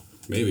Hela.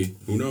 Maybe.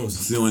 Who knows?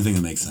 It's the only thing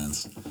that makes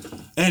sense.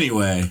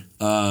 Anyway,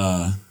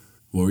 what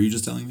were you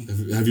just telling me?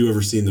 Have you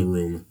ever seen The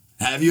Room?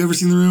 Have you ever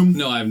seen The Room?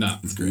 No, I have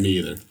not. It's great. Me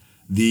either.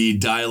 The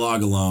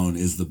dialogue alone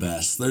is the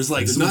best. There's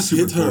like I did some not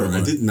super hit her. cool,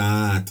 I did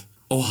not.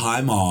 Oh,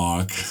 hi,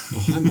 Mark.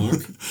 Oh, hi,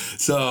 Mark.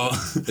 So,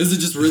 Is it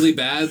just really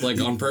bad,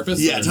 like on purpose?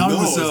 yeah, or- Tommy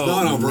No, it's not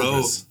Wiseau on wrote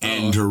purpose.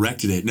 and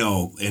directed it.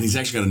 No, and he's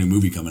actually got a new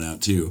movie coming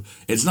out too.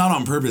 It's not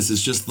on purpose.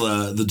 It's just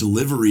the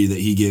delivery that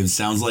he gives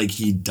sounds like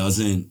he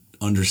doesn't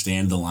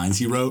understand the lines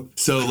he wrote.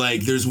 So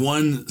like there's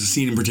one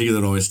scene in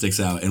particular that always sticks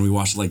out, and we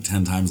watched it like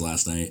 10 times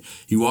last night.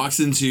 He walks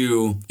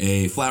into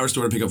a flower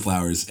store to pick up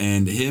flowers,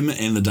 and him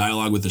and the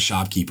dialogue with the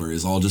shopkeeper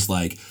is all just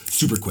like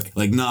super quick,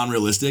 like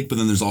non-realistic, but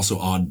then there's also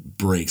odd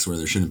breaks where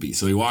there shouldn't be.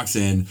 So he walks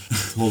in.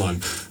 Hold on.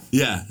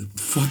 Yeah,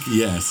 fuck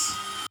yes.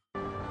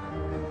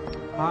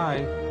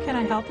 Hi. Can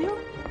I help you?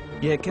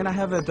 Yeah, can I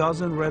have a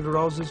dozen red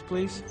roses,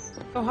 please?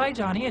 Oh, hi,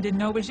 Johnny. I didn't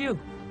know it was you.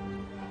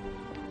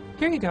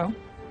 Here you go.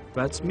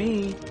 That's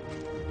me.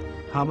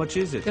 How much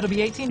is it? It'll be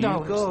 $18. Here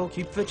you go.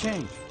 Keep the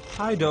change.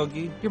 Hi,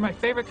 doggy. You're my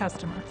favorite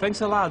customer.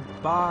 Thanks a lot.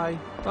 Bye.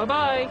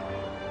 Bye-bye.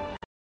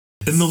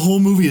 And the whole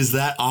movie is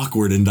that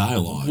awkward in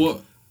dialogue.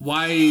 What?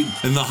 Why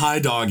And the hi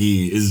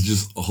doggy is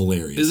just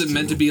hilarious. is it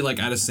meant to be like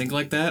out of sync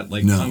like that,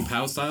 like No. Kung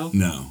Pao style?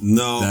 No.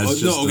 No,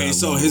 That's just okay. the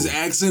So low his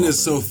accent is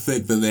so buffer.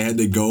 thick that they had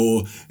to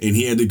go, and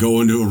he had to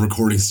go into a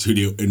recording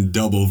studio and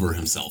dub over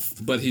himself.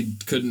 But he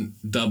couldn't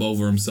dub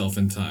over himself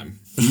in time.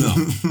 No,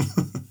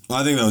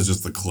 I think that was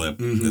just the clip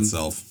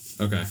itself.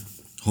 Okay.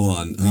 Hold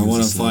on, I it's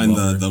want a to slow find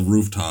buffer. the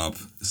rooftop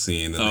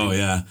scene. That Oh, they-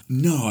 yeah.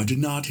 No, I did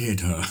not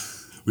hit her.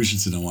 We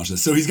should sit down and watch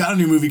this. So he's got a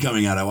new movie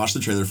coming out. I watched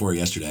the trailer for it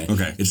yesterday.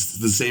 Okay. It's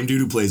the same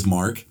dude who plays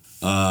Mark.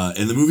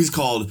 And the movie's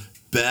called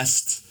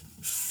Best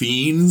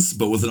Fiends,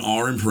 but with an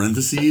R in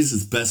parentheses.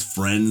 It's Best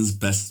Friends,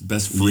 Best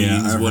Friends,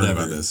 yeah, I heard whatever.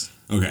 about this.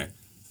 Okay,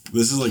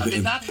 this is like I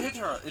did not hit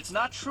her. It's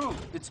not true.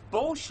 It's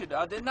bullshit.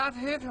 I did not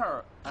hit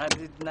her. I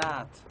did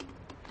not.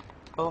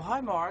 Oh,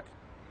 hi, Mark.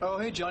 Oh,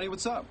 hey, Johnny,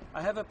 what's up?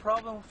 I have a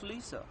problem with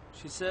Lisa.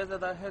 She said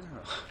that I hit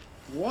her.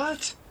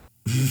 What?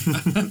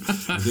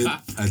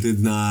 I did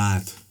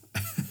not.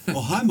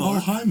 Oh, hi, Mark. Oh,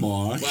 hi,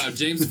 Mark. Wow,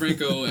 James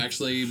Franco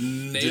actually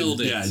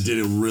nailed it. Yeah, did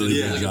a really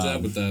Yeah. good Good job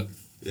job. with that.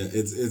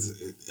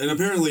 Yeah, and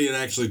apparently it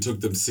actually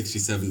took them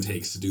 67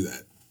 takes to do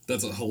that.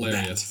 That's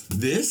hilarious.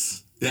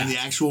 This? In the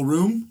actual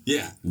room?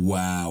 Yeah,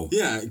 Wow.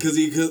 yeah, because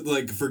he could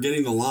like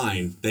forgetting the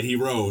line that he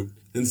wrote,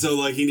 and so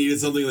like he needed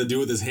something to do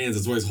with his hands.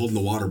 That's why he's holding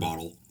the water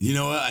bottle. You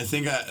know what?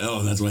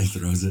 That's why he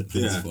throws it.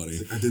 That's Yeah. funny.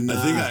 I did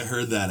not. think I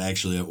heard that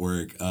actually at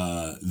work,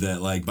 that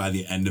like by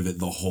the end of it,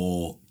 the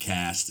whole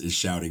cast is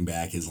shouting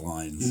back his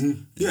lines.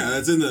 Yeah,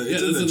 that's in the Yeah,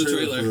 that's in the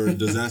trailer. for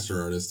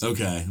Disaster Artist.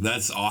 Okay,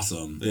 that's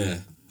awesome. Yeah.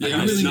 Yeah, I you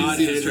really did need not to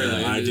see hit this her.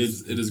 trailer. I It did.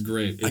 is- It is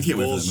great. I can't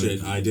wait for that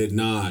Bullshit. movie. I did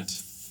not.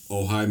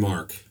 Oh, hi,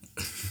 Mark.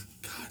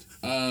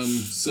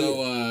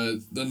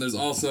 Then there's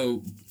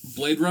also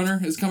Blade Runner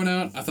is coming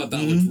out. I thought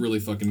that looked really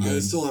fucking I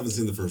good. still haven't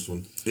seen the first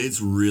one. It's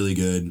really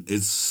good.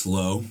 It's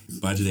slow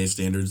by today's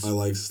standards. I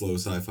like slow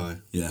sci-fi.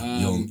 Yeah,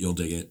 you'll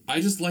dig it.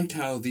 I just liked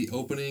how the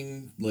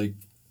opening like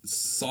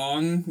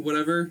song,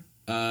 whatever,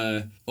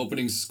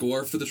 opening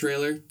score for the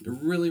trailer, it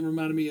really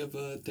reminded me of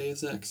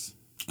Deus Ex.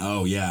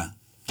 Oh yeah.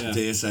 Yeah.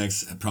 Deus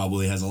Ex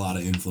probably has a lot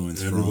of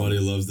influence Everybody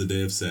from loves the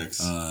Day of Sex.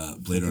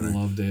 Blade I Runner.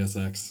 love Deus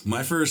Ex.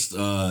 My first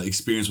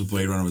experience with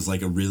Blade Runner was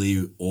like a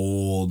really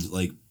old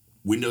like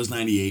Windows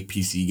 98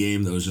 PC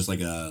game that was just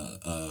like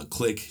a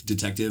click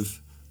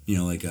detective. You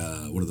know, like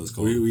what are those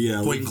called?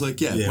 Point and click.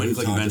 Yeah, point and we've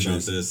click talked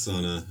adventures. about this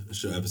on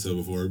a episode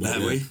before. But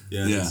Have yeah, we?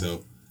 Yeah, I think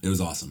so. It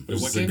was awesome. It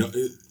was What a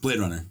game? Blade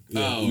Runner.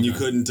 Yeah, Oh, and you okay.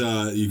 couldn't.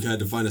 You had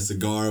to find a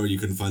cigar, but you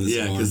couldn't find the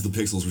Yeah, cigar. because the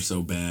pixels were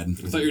so bad.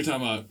 I thought you were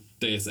talking about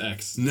Deus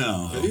Ex.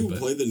 No. Have you but-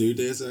 played the new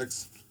Deus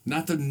Ex?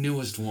 Not the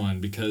newest one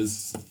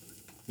because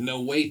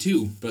no way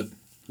to. But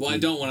well, I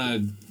don't want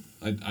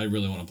to. I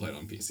really want to play it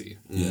on PC.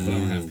 Yeah. But I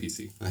don't have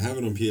PC. I have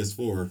it on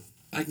PS4.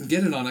 I can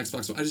get it on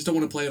Xbox. I just don't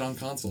want to play it on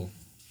console.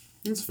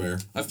 That's fair.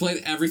 I've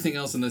played everything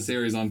else in the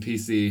series on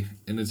PC,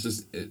 and it's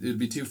just it'd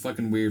be too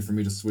fucking weird for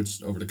me to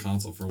switch over to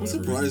console for I'm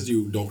whatever surprised reason.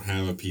 you don't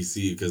have a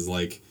PC because,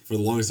 like, for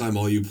the longest time,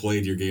 all you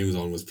played your games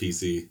on was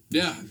PC.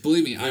 Yeah,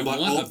 believe me, I And by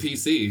want all- a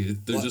PC.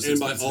 They're just and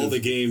by expensive. all the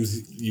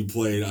games you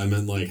played, I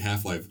meant like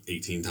Half-Life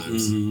 18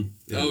 times.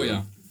 Oh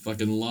yeah,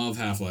 fucking love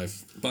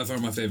Half-Life. By far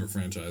my favorite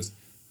franchise,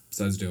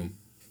 besides Doom.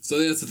 So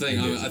that's the thing.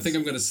 I think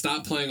I'm gonna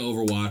stop playing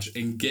Overwatch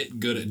and get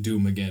good at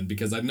Doom again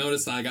because I've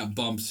noticed I got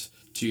bumped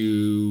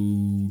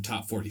to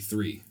top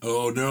 43.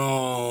 Oh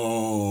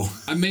no.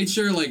 I made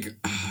sure like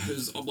it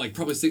was like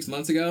probably 6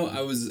 months ago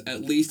I was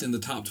at least in the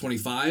top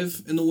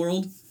 25 in the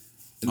world.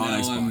 And On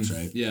now Xbox, I'm,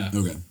 right? Yeah.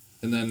 Okay.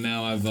 And then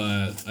now I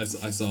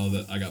saw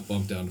that I got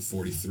bumped down to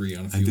 43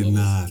 on a few I did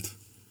levels.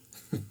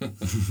 not.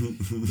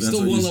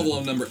 Still one level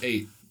on number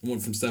 8.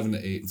 Went from 7 to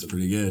 8. It's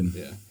pretty good.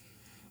 Yeah.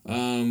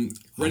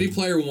 Ready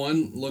Player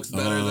One looks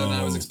better than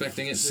I was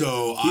expecting it to.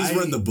 So He's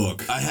read the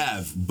book. I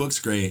have. Book's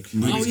great.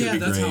 Movie's yeah, gonna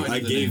be that's great. how I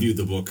gave you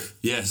the book.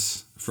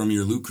 Yes, from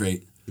your loot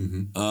crate. I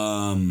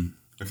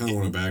kind of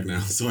want it back now,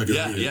 so I can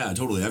read it. Yeah,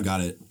 totally. I've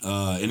got it.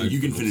 And you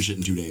can finish it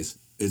in 2 days.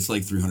 It's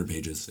like 300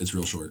 pages. It's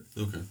real short.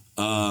 Okay.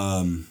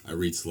 I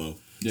read slow.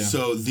 Yeah.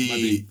 So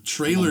the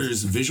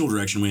trailer's visual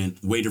direction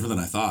went way different than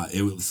I thought.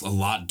 It was a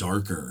lot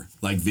darker,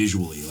 like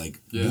visually, like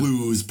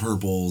blues,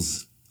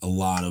 purples, a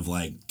lot of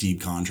like deep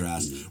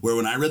contrast. Where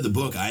when I read the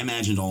book, I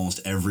imagined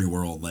almost every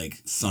world like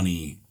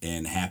sunny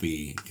and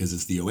happy because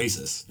it's the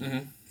Oasis.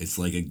 It's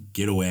like a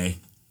getaway.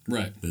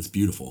 Right. That's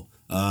beautiful.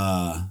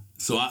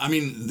 So I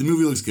mean, the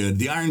movie looks good.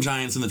 The Iron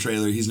Giant's in the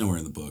trailer. He's nowhere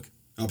in the book.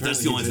 That's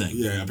the only thing.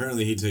 Yeah,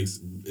 apparently he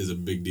is a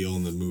big deal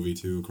in the movie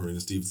too, according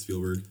to Steven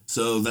Spielberg.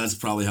 So that's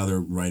probably how they're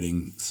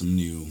writing some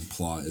new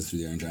plot is through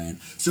the Iron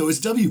Giant. So it's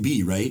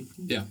WB, right?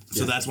 Yeah.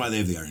 So that's why they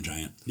have the Iron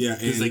Giant. Yeah,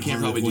 because and they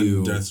can't Harley probably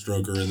Quinn do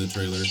Deathstroker in the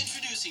trailer.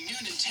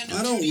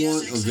 I don't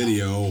want a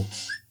video. I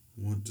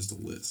want just a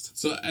list.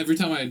 So every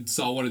time I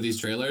saw one of these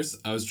trailers,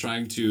 I was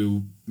trying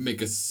to make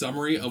a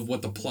summary of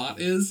what the plot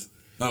is.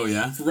 Oh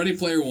yeah. For Ready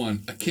Player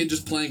One, a kid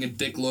just playing a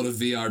dickload of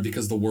VR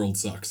because the world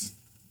sucks.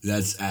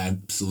 That's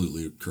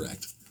absolutely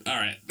correct. All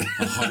right.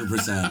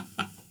 100%.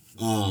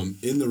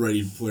 In the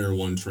Ready Player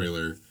One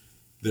trailer,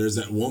 there's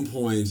at one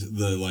point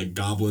the like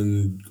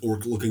goblin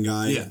orc looking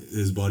guy,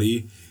 his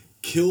buddy,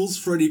 kills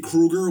Freddy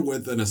Krueger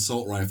with an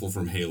assault rifle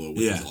from Halo,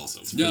 which is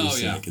awesome. It's pretty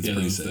sick. It's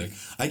pretty sick.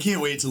 I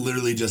can't wait to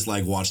literally just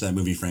like watch that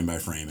movie frame by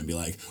frame and be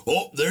like,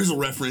 oh, there's a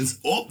reference.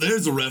 Oh,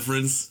 there's a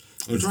reference.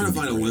 I'm trying to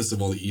find a list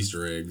of all the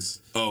Easter eggs.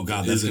 Oh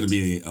god, that's going to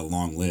be a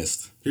long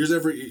list. Here's I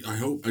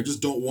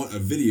just don't want a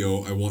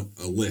video. I want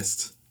a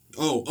list.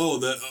 Oh,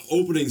 the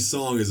opening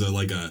song is an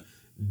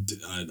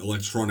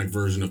electronic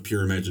version of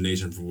Pure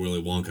Imagination from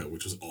Willy Wonka,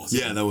 which was awesome.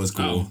 Yeah, that was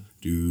cool.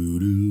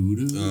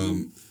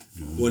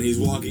 When he's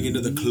walking into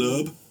the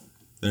club,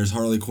 there's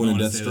Harley Quinn and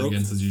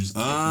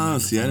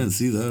Deathstroke. See, I didn't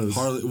see those.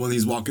 When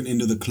he's walking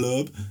into the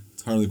club,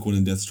 it's Harley Quinn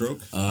and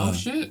Deathstroke. Oh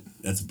shit!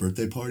 That's a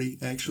birthday party,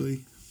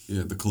 actually.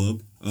 Yeah, the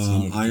club.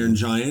 Iron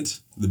Giant,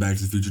 the Back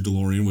to the Future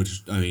DeLorean,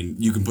 which, I mean,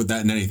 you can put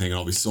that in anything and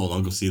I'll be sold.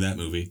 I'll go see that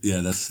movie.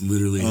 Yeah, that's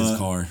literally his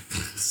car.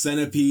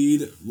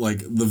 Centipede, like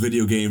the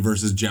video game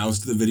versus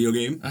Joust, the video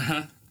game.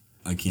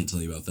 I can't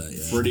tell you about that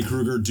yet. Freddy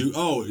Krueger. Duke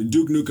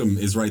Nukem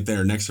is right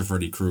there next to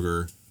Freddy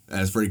Krueger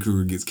as Freddy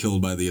Krueger gets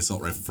killed by the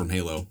assault rifle from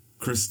Halo.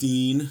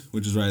 Christine,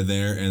 which is right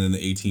there, and then the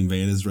A-Team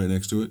van is right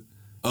next to it.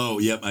 Oh,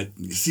 yep.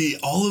 See,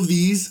 all of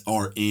these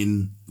are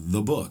in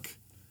the book.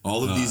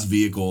 All of these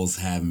vehicles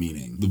have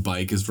meaning. The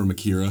bike is from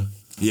Akira.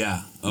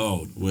 Yeah.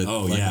 Yeah.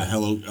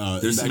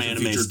 There's some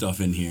anime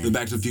stuff in here. The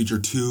Back to the Future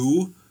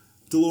 2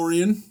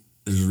 DeLorean.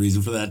 There's a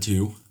reason for that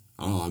too.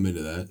 Oh, I'm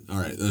into that. All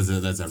right,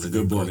 that's everything.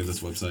 Good book. According to this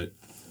website.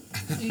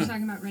 Are you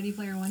talking about Ready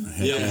Player One?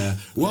 Yeah.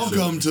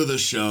 Welcome to the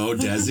show,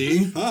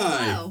 Desi.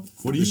 Hi. Hello.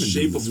 What are you? The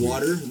Shape of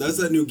Water. That's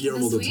that new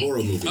Guillermo del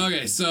Toro movie.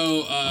 Okay,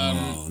 so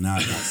now I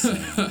got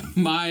Sam.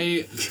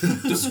 my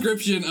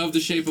description of The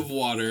Shape of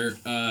Water.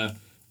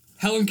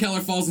 Helen Keller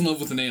falls in love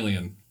with an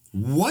alien.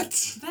 What?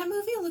 That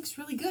movie looks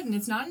really good, and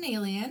it's not an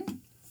alien.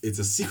 It's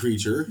a sea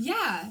creature.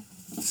 Yeah.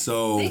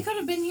 So They could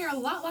have been here a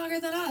lot longer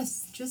than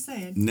us. Just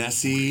saying.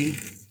 Nessie,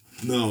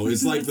 No,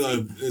 it's like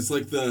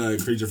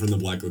the creature from the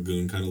Black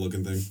Lagoon kind of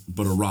looking thing.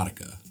 but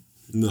erotica.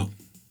 No.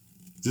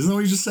 Isn't that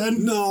what you just said?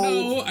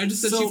 No, I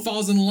just said she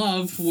falls in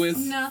love with.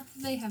 Not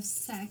that they have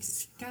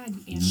sex. God,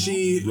 animal.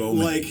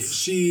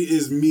 She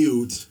is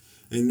mute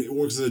and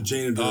works as a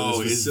janitor.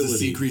 Oh, in this is the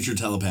facility. sea creature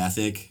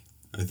telepathic?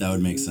 That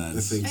would make sense.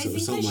 I think so. I think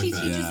Something that she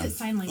like that. teaches it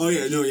sign language. Oh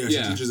yeah, no, yeah,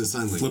 Yeah. she teaches it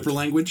sign language. Flipper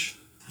language?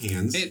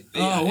 Hands. It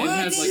what?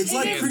 has like It's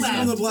like It is Creature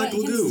from the webbed, Black but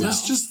it can Lagoon. still-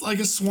 That's just like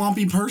a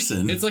swampy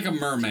person. It's like a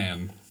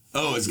merman.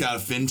 Oh, it's got a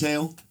fin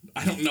tail?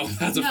 I don't know if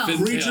that's a No. fin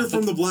Creature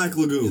from the Black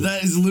Lagoon.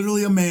 That is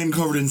literally a man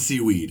covered in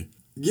seaweed.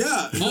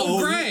 Yeah.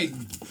 Old Greg.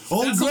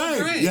 Old That's Greg.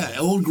 Old Greg. Yeah,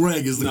 Old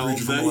Greg is the No,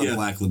 creature from that- the yeah.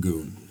 Black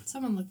Lagoon.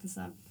 Someone look this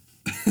up.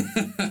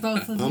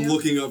 Both of I'm you.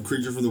 looking up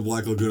Creature from the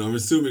Black Lagoon. I'm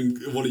assuming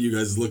one of you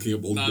guys is looking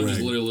up Old No, Greg. I'm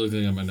just literally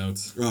looking at my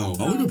notes. Oh.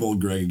 I'll look up Old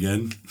Greg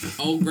again.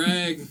 Old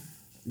Greg.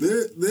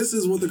 This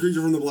is what the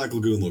Creature from the Black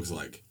Lagoon looks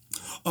like.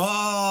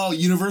 Oh,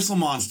 Universal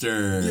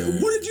Monster.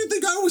 What did you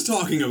think I was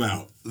talking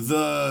about?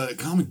 The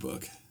comic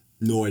book.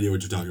 No idea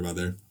what you're talking about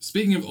there.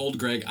 Speaking of Old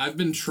Greg, I've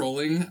been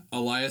trolling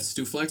Elias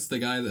Stuflex, the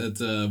guy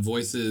that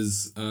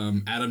voices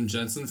Adam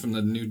Jensen from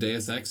the new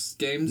Deus Ex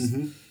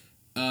games.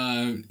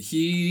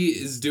 He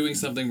is doing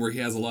something where he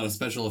has a lot of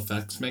special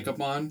effects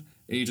makeup on,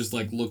 and he just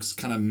like looks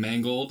kind of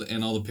mangled,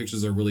 and all the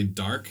pictures are really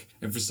dark.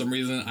 And for some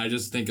reason, I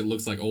just think it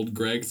looks like Old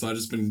Greg, so I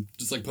just been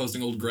just like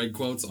posting Old Greg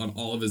quotes on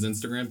all of his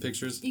Instagram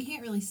pictures. You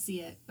can't really see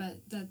it, but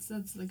that's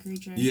the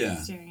creature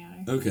Yeah. staring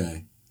at her.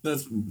 Okay.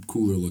 That's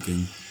cooler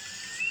looking.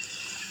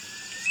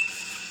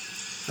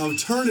 Oh,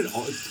 turn it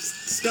on.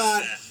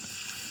 Scott.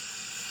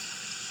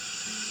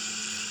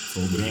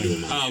 What are you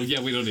doing, Oh,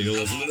 yeah, we don't need to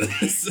listen to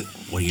this.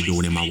 What are you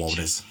doing in my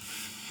waters?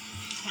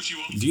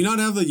 Do you not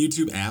have the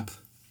YouTube app?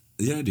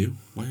 Yeah, I do.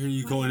 Why are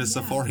you going to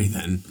Safari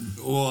then?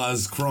 Well, I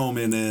was Chrome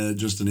in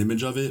just an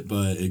image of it,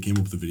 but it came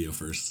up with the video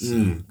first.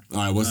 So. All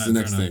right, what's the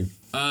next thing?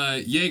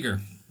 Jaeger.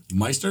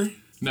 Meister?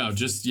 No,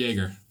 just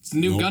Jaeger. It's a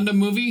new Gundam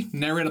movie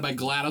narrated by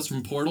GLaDOS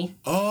from Portal.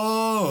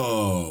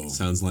 Oh.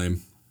 Sounds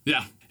lame.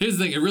 Yeah. Here's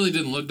the thing, it really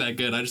didn't look that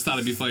good. I just thought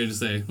it'd be funny to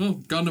say, well,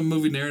 Gundam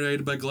movie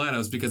narrated by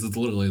GLaDOS because it's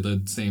literally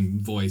the same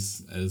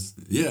voice as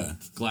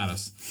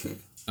GLaDOS.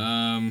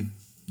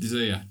 So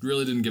yeah,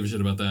 really didn't give a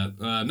shit about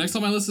that. Next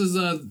on my list is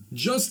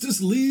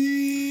Justice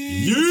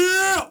League.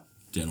 Yeah!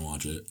 Didn't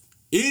watch it.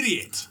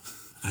 Idiot.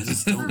 I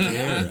just don't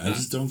care. I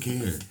just don't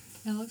care.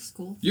 It looks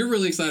cool. You're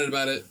really excited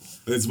about it.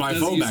 It's my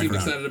Doesn't phone you seem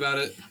background. excited about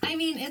it? I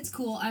mean, it's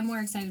cool. I'm more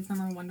excited for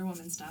more Wonder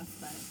Woman stuff,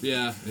 but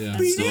Yeah. Still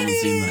haven't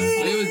seen that.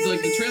 It was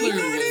like the trailer you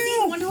haven't was.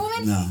 seen Wonder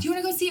Woman? No. Do you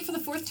want to go see it for the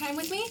 4th time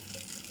with me?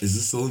 Is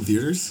this still in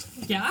theaters?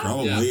 Yeah.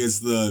 Probably. Yeah. It's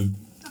the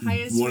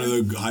Highest one of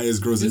the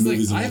highest grossing It's like,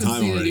 movies of I all haven't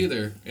time seen already. it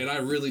either, and I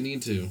really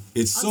need to.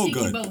 It's I'll so take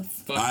good. you both.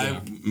 Fuck yeah.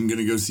 I'm going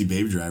to go see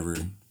Baby Driver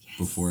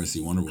before I see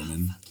Wonder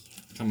Woman.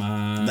 Come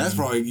on. That's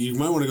probably, you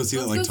might want to go see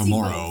that Let's like go see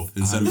tomorrow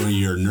instead of going to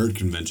your nerd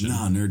convention.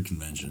 Nah, nerd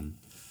convention.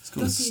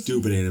 Go to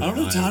stupid anime. I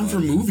don't have time for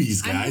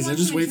movies, I'm the guys. I one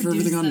just who wait for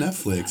everything on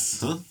introduced them to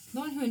Netflix. Huh? The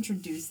one who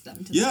introduced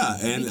them to Yeah,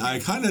 the and I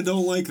kind of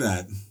don't like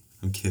that.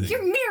 I'm kidding.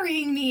 You're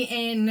marrying me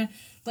in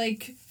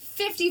like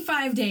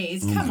 55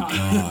 days. Come on.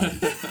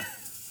 God.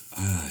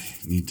 I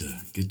need to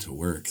get to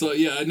work. So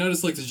yeah, I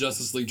noticed like the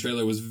Justice League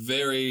trailer was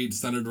very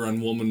centered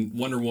around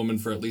Wonder Woman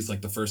for at least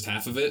like the first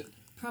half of it.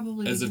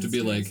 Probably As if to because be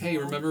it's like, so hey,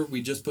 long. remember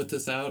we just put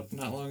this out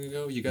not long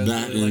ago? You guys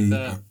That really like and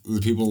that?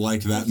 the people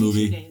liked that 52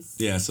 movie. days.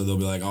 Yeah, so they'll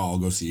be like, oh, I'll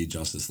go see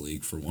Justice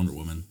League for Wonder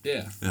Woman.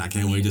 Yeah. And I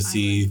can't wait to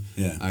see.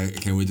 Yeah. I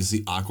can't wait to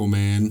see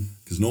Aquaman.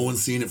 Because no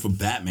one's seen it for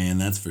Batman,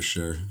 that's for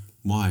sure.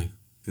 Why?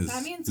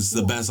 Batman's This is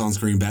cool. the best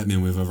on-screen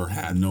Batman we've ever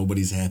had.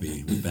 Nobody's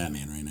happy with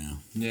Batman right now.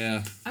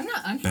 Yeah. I'm not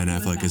unhappy Ben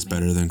with Affleck is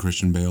Batman. better than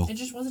Christian Bale. It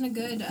just wasn't a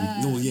good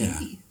No, yeah.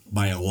 movie.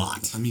 By a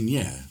lot. I mean,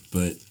 yeah,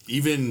 but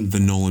even The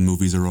Nolan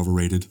movies are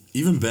overrated.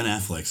 Ben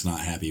Affleck's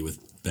not happy with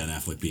Ben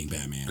Affleck being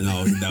Batman.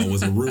 No, that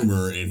was a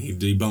rumor, and he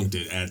debunked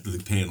it at the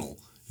panel.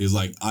 He was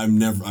like, I'm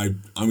going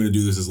to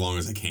do this as long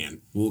as I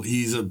can. Well,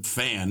 he's a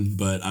fan,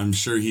 but I'm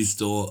sure he's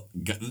still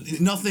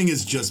nothing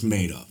is just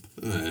made up.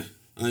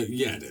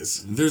 Yeah, it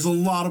is. There's a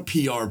lot of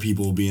PR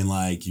people being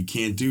like, you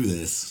can't do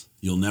this.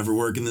 You'll never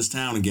work in this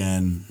town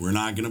again. We're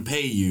not going to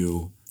pay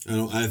you.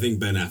 I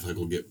think Ben Affleck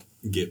will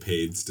get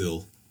paid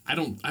still. I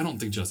don't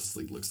think Justice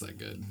League looks that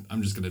good.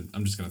 I'm just gonna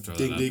throw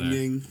that out Ding, there.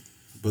 ding.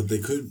 But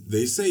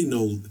they say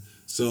no.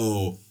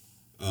 So,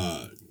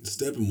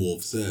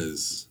 Steppenwolf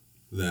says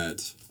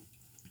that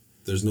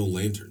there's no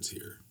lanterns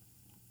here.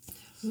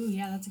 Ooh,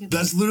 yeah, that's a good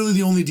That's literally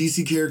the only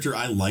DC character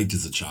I liked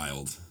as a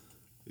child.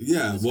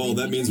 Yeah, well,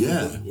 that means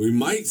Yeah. we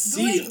might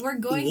see we're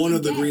going one to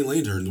of the get- Green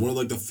Lanterns, one of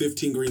like the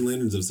 15 Green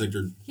Lanterns of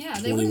Sector Yeah,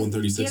 they wouldn't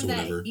 2136 give or that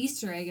whatever.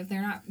 Easter egg if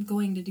they're not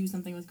going to do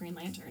something with Green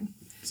Lantern.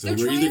 So They're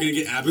we're either trying- going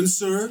to get Abin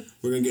Sur,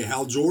 we're going to get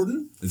Hal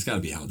Jordan, It's got to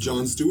be Hal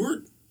John Jordan.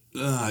 Stewart,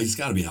 He's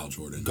got to be Hal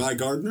Jordan. Guy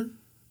Gardner.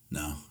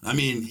 No. I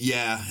mean,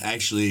 yeah,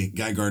 actually,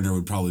 Guy Gardner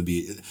would probably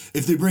be...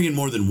 If they bring in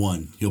more than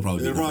one, he'll probably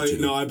be They're number probably,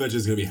 two. no, I bet you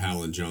it's going to be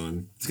Hal and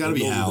John. It's got to be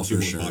Those are the Hal two for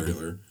most sure.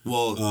 Popular.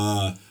 Well,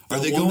 Are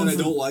they one going that I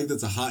for- don't like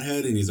that's a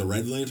hothead and he's a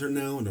Red Lantern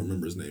now? I don't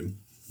remember his name.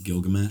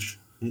 Gilgamesh?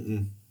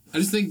 I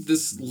just think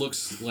this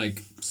looks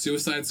like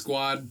Suicide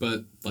Squad,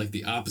 but like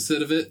the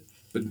opposite of it.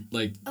 But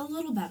like, A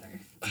little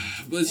better.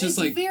 it's just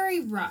like very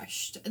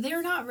rushed.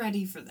 They're not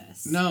ready for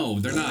this. no,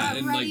 they're not.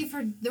 And ready like,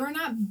 for. They're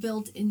not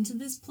built into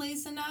this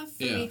place enough.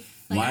 For Yeah. me.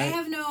 Like Why- I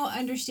have no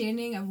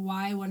understanding of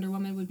why Wonder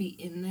Woman would be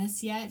in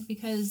this yet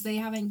because they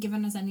haven't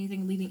given us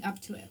anything leading up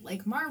to it,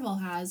 like Marvel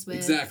has with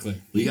exactly.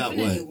 We got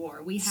Infinity what?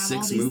 War. We have 6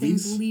 all these movies?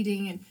 things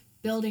leading and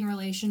building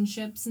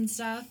relationships and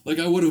stuff. Like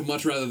I would have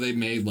much rather they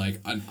made like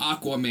an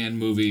Aquaman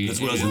movie. That's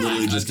what I was and,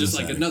 literally just just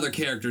gonna like say. another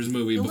character's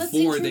movie But let's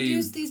before they.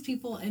 introduce these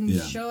people and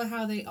Yeah. show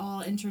how they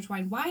all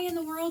intertwine. Why in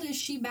the world is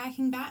she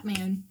backing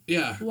Batman?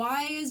 Yeah.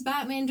 Why is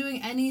Batman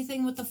doing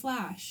anything with the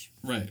Flash?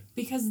 Right.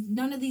 Because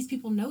none of these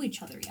people know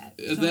each other yet.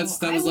 That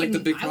was like the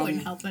wouldn't- big I problem.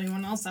 wouldn't help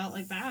anyone else out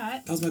like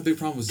that. That was my big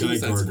problem with Guy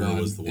Suicide Gardner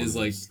Squad. was the one Is that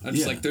like was- I'm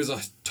just Yeah. like there's a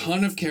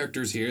ton of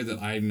characters here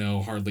that I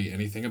know hardly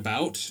anything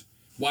about.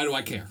 Why do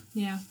I care?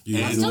 Yeah. You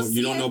I'll don't still know, you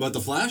see don't it. know about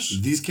the Flash?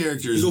 These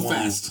characters You go won't-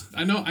 fast.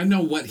 I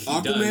know what he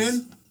does.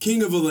 Aquaman,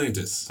 King of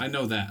Atlantis. I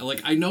know that.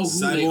 Like I know who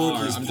they Cyborg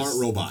are. is I'm part just,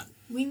 robot.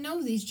 We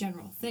know these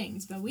general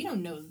things, but we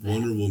don't know them.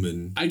 Wonder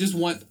Woman. I just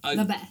want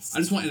The best. I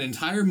just want an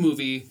entire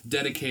movie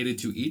dedicated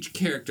to each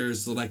character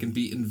so that I can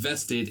be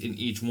invested in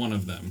each one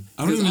of them.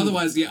 I don't Because even-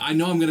 otherwise, yeah, I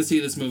know I'm gonna see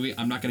this movie.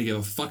 I'm not gonna give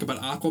a fuck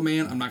about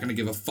Aquaman. I'm not gonna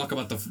give a fuck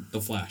about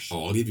the Flash.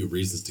 Oh, I'll give you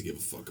reasons to give a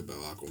fuck about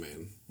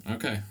Aquaman.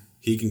 Okay.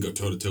 He can go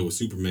toe to toe with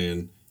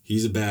Superman.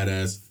 He's a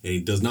badass, and he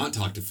does not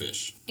talk to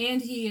fish.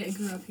 And he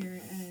grew up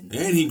here and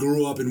And he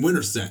grew up in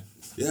Winterset.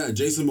 Yeah,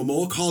 Jason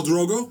Momoa, Khal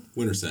Drogo,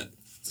 Winterset.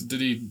 So did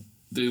he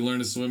learn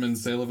to swim in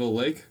Sailorville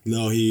Lake?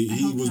 No, he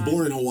hope was not.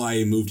 born in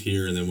Hawaii, moved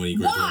here, and then when he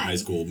graduated Why? high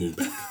school, moved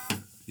back.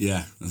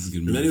 Yeah, that's a good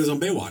movie. And then he was on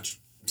Baywatch.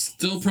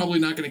 Still probably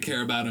not going to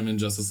care about him in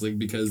Justice League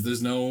because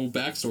there's no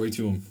backstory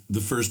to him.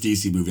 The first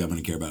DC movie I'm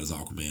going to care about is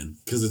Aquaman.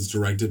 Because it's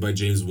directed by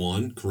James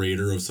Wan,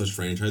 creator of such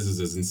franchises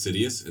as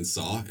Insidious and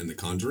Saw and The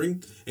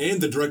Conjuring, and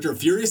the director of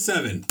Furious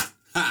 7.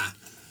 Ha!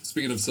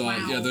 Speaking of Saw,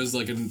 yeah, there's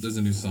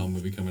a new Saw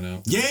movie coming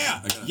out.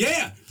 Yeah!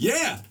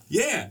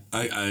 Yeah!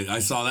 I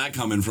saw that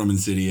coming from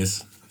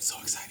Insidious. I'm so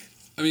excited.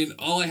 I mean,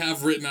 all I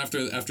have written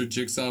after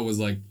Jigsaw was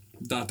like ...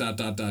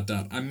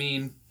 I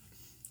mean,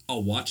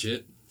 I'll watch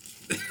it.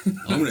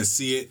 I'm going to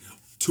see it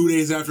 2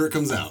 days after it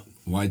comes out.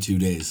 Why 2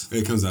 days?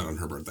 It comes out on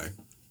her birthday.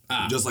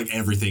 Just like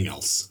everything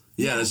else.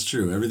 Yeah, that's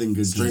true. Everything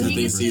good. Stranger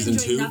Things season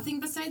 2. Nothing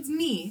besides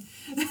me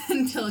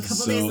until a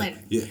couple days later.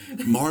 Yeah,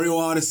 Mario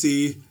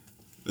Odyssey,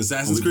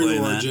 Assassin's Creed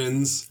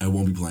Origins. I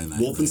won't be playing that.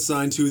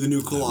 Wolfenstein 2: The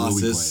New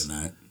Colossus. I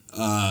will be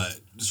playing that.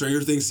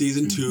 Stranger Things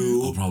season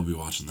 2. I'll probably be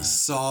watching that.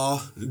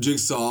 Saw,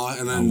 Jigsaw,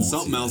 and then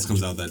something else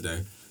comes out that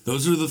day.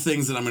 Those are the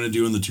things that I'm going to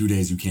do in the 2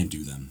 days you can't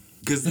do them.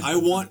 Because I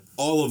want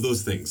all of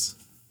those things.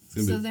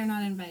 So they're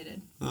not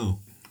invited. Oh.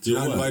 You're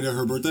not invited to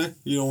her birthday?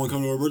 You don't want to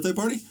come to her birthday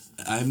party?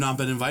 I have not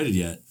been invited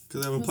yet.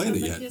 Because I haven't played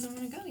it yet. He doesn't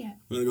want to go yet.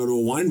 We're going to go to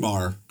a wine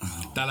bar.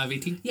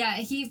 Yeah,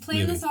 he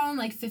played the song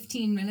like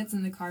 15 minutes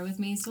in the car with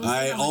me. So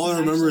all I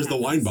remember is the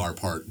wine bar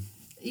part.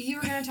 You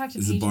were going to talk to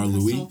Is Paige it Bar and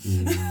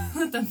Louis?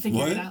 Let them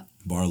figure it out.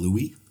 Bar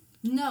Louis?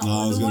 No,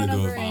 I was the gonna one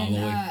go over with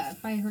in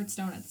by Hertz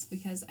Donuts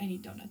because I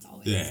need donuts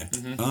always. Yeah.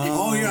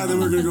 Oh, yeah,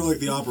 then we're going to go like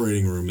the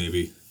operating room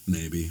maybe.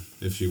 Maybe.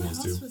 If she What wants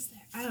else to. was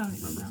there? I don't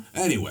even know.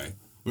 Anyway,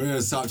 we're going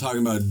to stop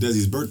talking about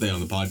Desi's birthday on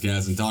the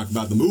podcast and talk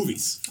about the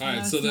movies. All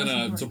right, so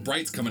then so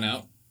Bright's coming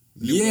out.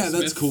 Yeah,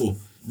 that's cool.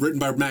 Written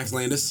by Max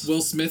Landis.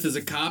 Will Smith is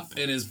a cop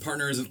and his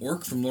partner is an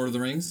orc from Lord of the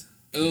Rings.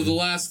 The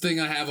last thing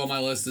I have on my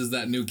list is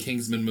that new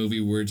Kingsman movie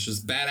where it's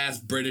just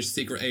badass British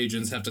secret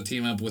agents have to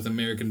team up with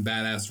American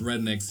badass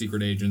redneck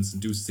secret agents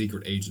and do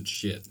secret agent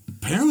shit.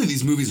 Apparently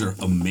these movies are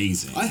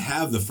amazing. I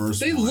have the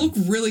first They one. look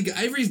really good.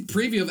 Every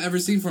preview I've ever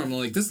seen for them, I'm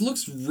like, this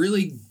looks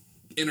really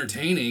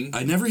entertaining.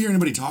 I never hear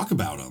anybody talk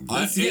about them.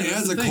 It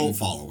has a cult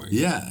following.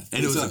 Yeah,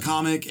 and it was a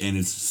comic, and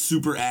it's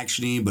super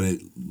actiony, but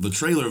the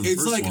trailer of the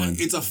first one...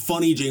 It's a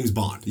funny James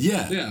Bond.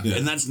 Yeah,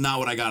 and that's not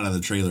what I got out of the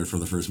trailer for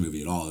the first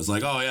movie at all. It's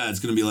like, oh yeah, it's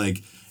going to be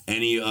like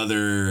any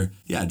other,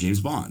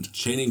 James Bond.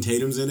 Channing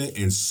Tatum's in it,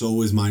 and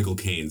so is Michael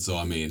Caine, so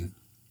I mean...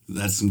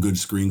 That's some good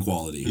screen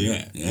quality.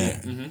 Yeah.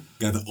 Mm-hmm.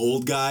 Got the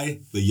old guy,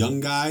 the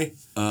young guy.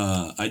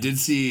 I did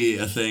see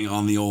a thing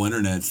on the old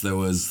internets that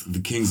was the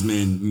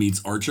Kingsman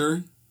meets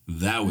Archer.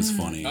 That was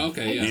funny.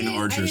 Okay, yeah. In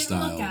Archer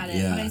style. I didn't look at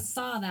it, but I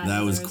saw that.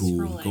 That was cool.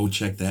 Scrolling. Go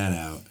check that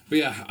out. But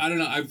yeah, I don't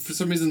know. For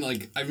some reason,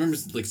 I remember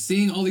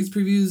seeing all these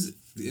previews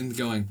and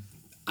going,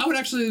 I would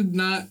actually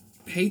not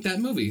hate that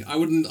movie. I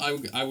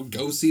would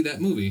go see that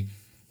movie.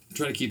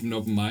 Try to keep an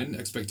open mind,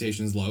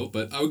 expectations low,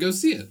 but I would go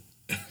see it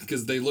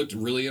because they looked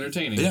really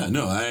entertaining. Yeah,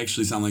 no, I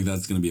actually sound like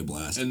that's going to be a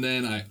blast. And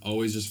then I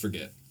always just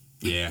forget.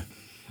 Yeah.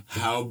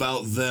 How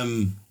about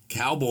them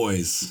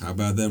Cowboys? How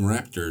about them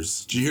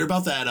Raptors? Did you hear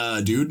about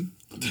that dude?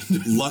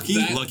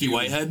 Lucky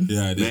Whitehead?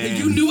 Yeah, I did. Man.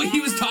 You knew what he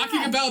was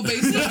talking about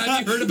based on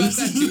have you heard about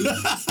that dude?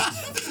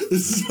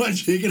 This is why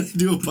Jake and I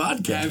do a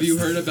podcast. Have you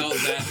heard about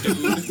that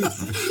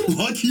dude?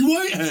 Lucky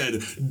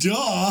Whitehead.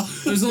 Duh.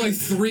 There's only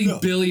 3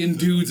 billion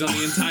dudes on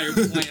the entire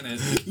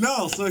planet.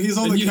 No, so he's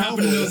on and the you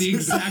Cowboys. happen to know the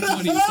exact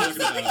one he was talking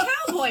about. The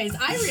Cowboys.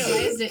 I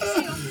realized it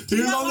too.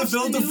 He was on the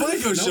Phil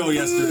DeFranco show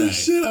yesterday. Oh,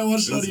 shit, I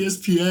watched it on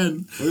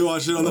ESPN. We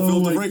watched it on the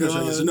Phil DeFranco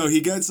show yesterday. No,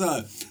 he gets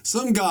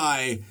some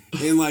guy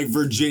in like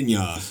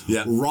Virginia.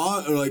 Yeah.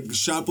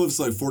 Shoplifts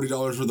like $40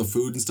 worth of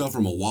food and stuff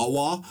from a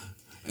Wawa,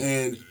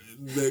 and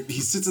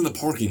he sits in the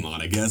parking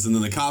lot, I guess, and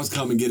then the cops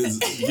come and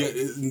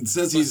and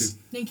says he's.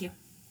 Thank you.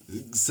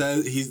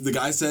 The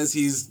guy says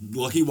he's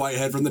Lucky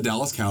Whitehead from the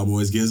Dallas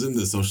Cowboys, gives him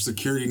the social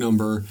security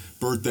number,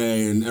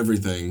 birthday, and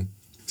everything.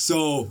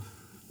 So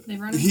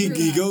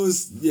he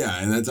goes,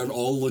 and that's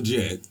all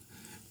legit.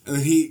 And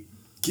then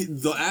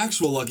the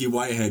actual Lucky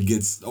Whitehead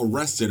gets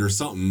arrested or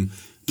something,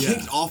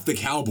 kicked off the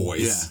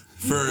Cowboys. Yeah.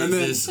 For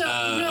this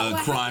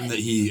crime that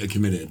he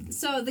committed.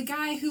 So the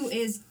guy who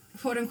is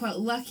quote unquote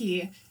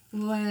lucky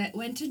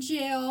went to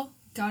jail,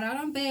 got out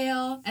on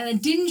bail, and then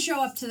didn't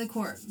show up to the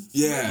court.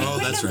 Yeah. Oh,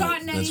 that's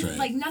right. That's right.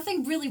 Like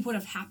nothing really would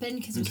have happened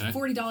because it was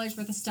 $40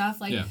 worth of stuff.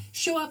 Like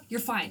show up, you're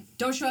fine.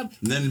 Don't show up.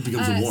 And then it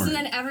becomes a warrant. So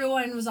then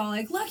everyone was all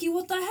like, "Lucky,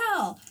 what the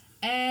hell?"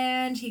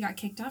 And he got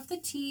kicked off the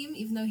team,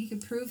 even though he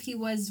could prove he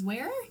was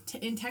where?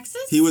 In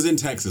Texas? He was in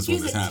Texas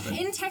when this happened.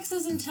 In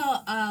Texas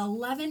until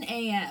 11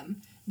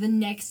 a.m. the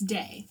next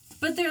day.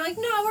 But they're like,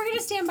 no, we're going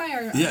to stand by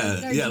our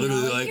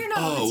literally like, you're not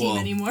on the team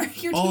anymore.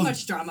 You're too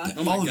much drama.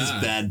 All of this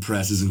bad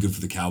press isn't good for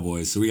the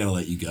Cowboys, so we got to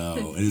let you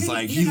go. And it's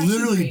like, he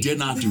literally did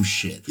not do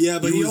shit. Yeah,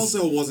 but he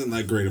also wasn't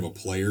that great of a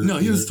player. No,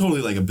 he was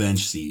totally like a bench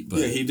seat. But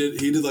yeah, he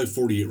did like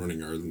 48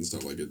 running yards and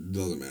stuff. Like, it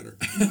doesn't matter.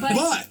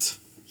 But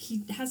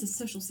he has a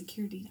social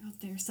security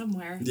out there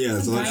somewhere. Yeah,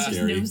 some so that's guy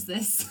scary. just knows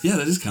this. Yeah,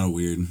 that is kind of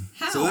weird.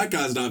 How? So that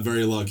guy's not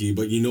very lucky,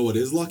 but you know what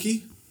is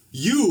lucky?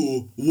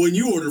 you when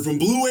you order from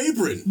Blue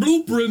Apron.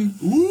 Blue Apron.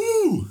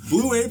 Woo!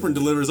 Blue Apron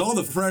delivers all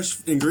the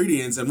fresh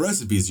ingredients and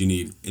recipes you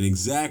need in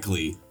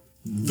exactly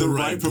the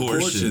right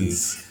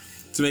proportions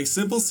to make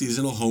simple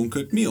seasonal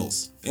home-cooked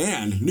meals.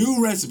 And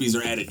new recipes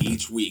are added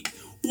each week.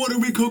 What are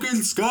we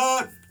cooking,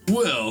 Scott?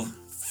 Well,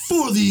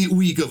 for the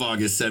week of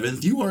August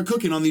 7th, you are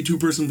cooking on the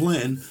 2-person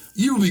plan.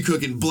 You will be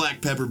cooking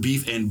black pepper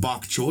beef and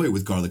bok choy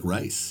with garlic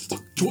rice.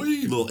 Bok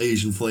choy. Little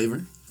Asian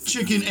flavor.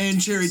 Chicken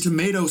and cherry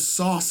tomato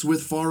sauce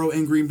with farro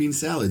and green bean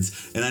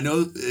salads. And I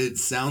know it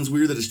sounds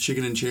weird that it's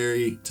chicken and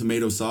cherry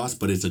tomato sauce,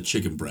 but it's a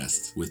chicken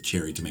breast with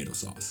cherry tomato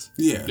sauce.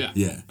 Yeah.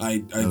 Yeah. I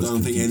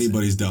don't think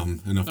anybody's dumb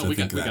enough to we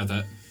think got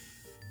that.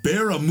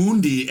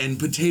 Barramundi and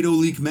potato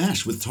leek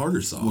mash with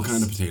tartar sauce. What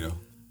kind of potato?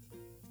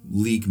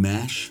 Leek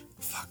mash?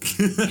 Fuck.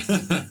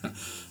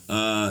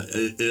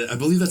 I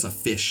believe that's a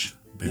fish.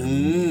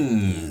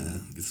 Yeah,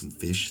 get some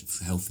fish. It's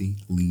healthy,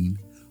 lean.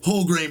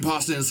 Whole grain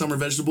pasta and summer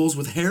vegetables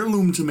with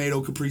heirloom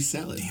tomato caprese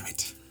salad. Damn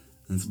it.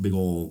 That's a big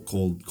old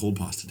cold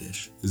pasta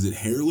dish. Is it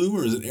heirloom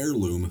or is it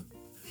heirloom?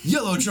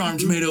 Yellow charm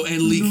tomato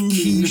and leek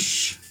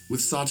quiche with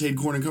sauteed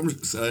corn and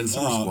summer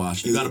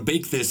squash. You gotta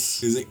bake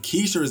this. Is it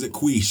quiche or is it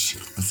quiche?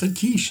 I said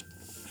quiche.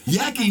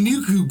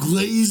 Yakiniku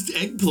glazed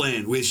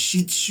eggplant with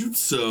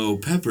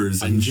shichutsu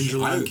peppers and ginger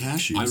lime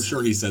cashews. I'm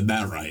sure he said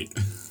that right.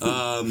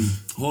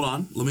 Hold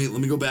on. Let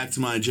me go back to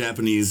my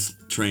Japanese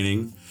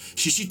training.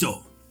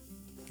 Shishito.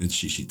 It's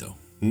shishito.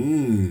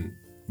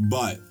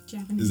 But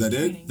Japanese is that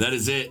training. it? That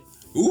is it.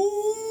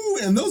 Ooh,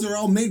 and those are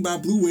all made by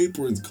Blue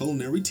Apron's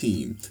culinary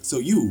team. So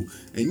you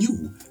and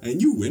you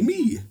and you and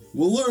me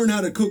will learn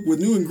how to cook with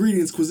new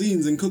ingredients,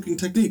 cuisines, and cooking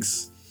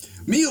techniques.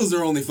 Meals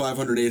are only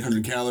 500,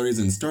 800 calories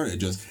and start at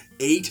just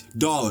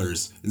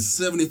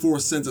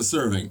 $8.74 a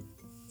serving.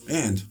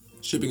 And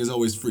shipping is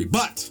always free.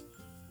 But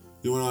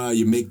you want to know how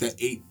you make that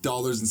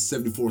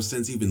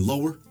 $8.74 even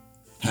lower?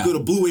 You go to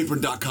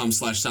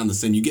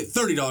blueapron.com/soundthesame. You get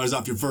 $30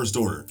 off your first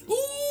order.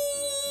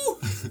 Ooh!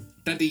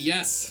 Daddy,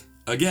 yes.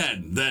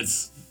 Again,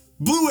 that's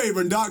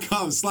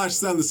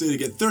blueapron.com/soundthesame to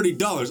get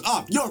 $30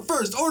 off your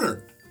first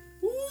order.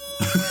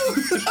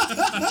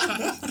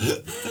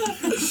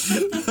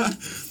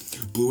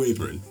 Blue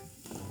Apron,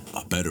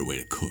 a better way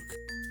to cook.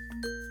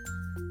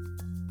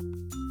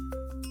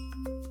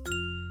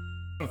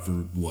 for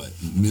what,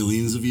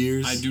 millions of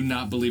years? I do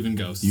not believe in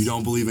ghosts. You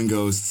don't believe in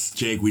ghosts.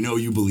 Jake, we know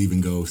you believe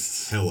in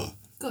ghosts. Hella.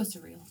 Ghosts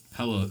are real.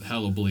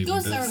 Hella believe in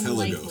Ghosts ghosts. are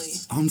likely.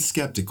 Ghosts. I'm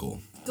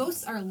skeptical.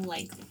 Ghosts are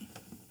likely.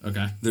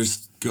 Okay.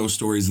 There's ghost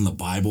stories in the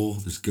Bible.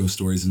 There's ghost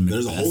stories in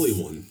Macbeth. There's a holy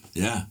one.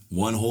 Yeah,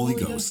 one holy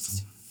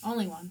ghost.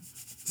 Only one.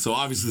 So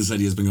obviously this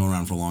idea has been going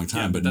around for a long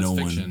time, but that's no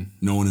fiction.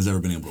 one has ever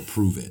been able to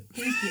prove it.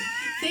 Thank you.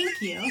 Thank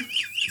you.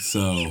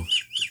 So,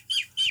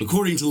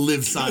 according to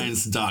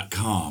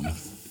livescience.com,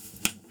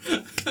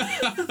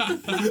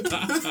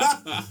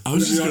 I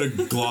was just going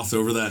to gloss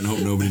over that and hope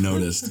nobody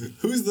noticed.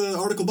 Who's the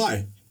article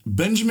by?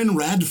 Benjamin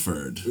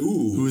Radford,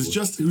 Ooh. who's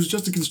just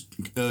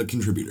a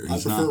contributor. I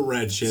prefer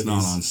red He's chippies.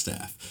 not on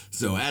staff.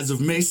 So as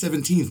of May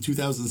 17th,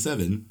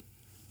 2007,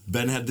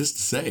 Ben had this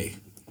to say.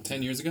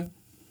 10 years ago?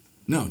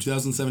 No,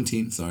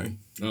 2017, sorry.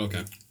 Oh,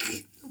 okay.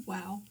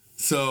 Wow.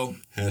 So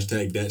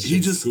Hashtag that shit. he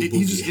just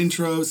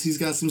intros. He's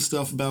got some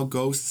stuff about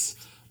ghosts.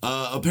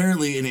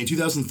 Apparently, in a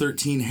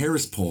 2013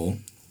 Harris poll,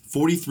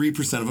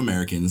 43% of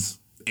Americans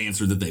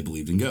answered that they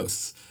believed in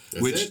ghosts.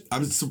 That's which it?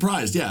 I'm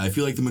surprised. Yeah, I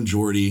feel like the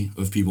majority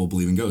of people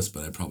believe in ghosts,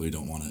 but I probably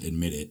don't want to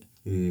admit it.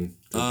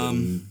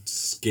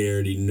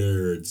 Scaredy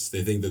nerds.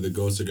 They think that the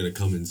ghosts are gonna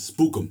come and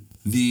spook them.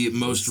 The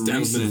most Stab them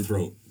in the recent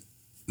throat.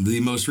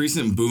 The most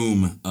recent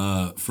boom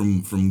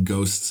from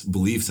ghost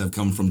beliefs have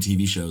come from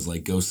TV shows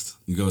like Ghost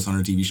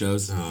Hunter TV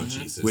shows. Oh,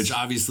 Jesus. Which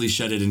obviously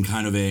shed it in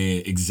kind of a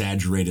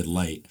exaggerated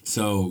light.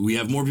 So we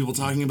have more people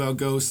talking about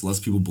ghosts, less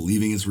people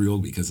believing it's real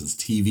because it's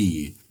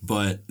TV.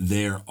 But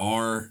there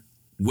are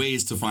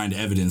ways to find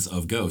evidence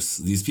of ghosts.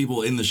 These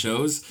people in the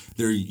shows,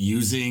 they're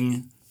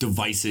using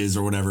devices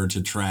or whatever to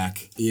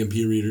track EMP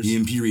readers.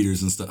 EMP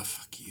readers and stuff.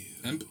 Fuck you.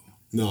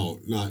 No,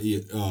 not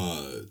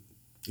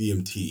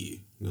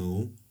EMT.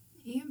 No.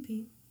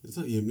 EMP. It's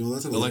not EMP. No,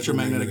 that's an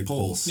Electromagnetic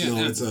pulse. No,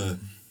 Yeah. it's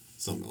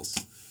something else.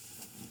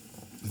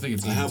 I think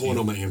it's I have EMT. one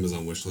on my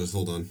Amazon wish list.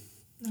 Hold on.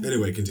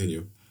 Anyway,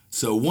 continue.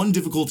 So one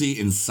difficulty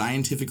in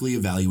scientifically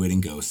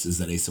evaluating ghosts is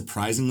that a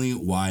surprisingly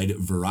wide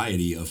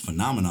variety of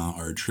phenomena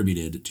are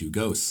attributed to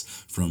ghosts,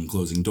 from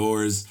closing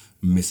doors,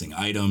 missing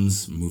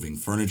items, moving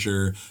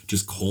furniture,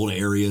 just cold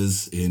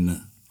areas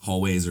in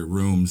hallways or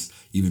rooms,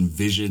 even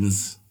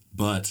visions.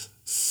 But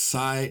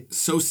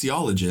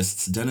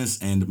sociologists Dennis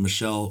and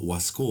Michelle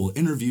Waskol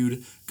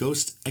interviewed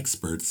ghost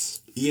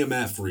experts.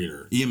 EMF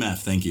reader. EMF,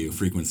 thank you,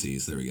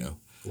 frequencies, there we go.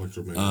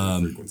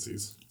 Electromagnetic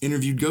frequencies.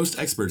 Interviewed ghost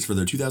experts for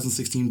their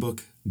 2016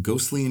 book,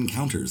 Ghostly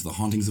Encounters, The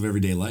Hauntings of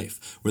Everyday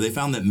Life, where they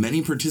found that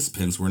many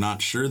participants were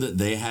not sure that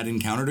they had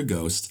encountered a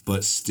ghost,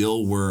 but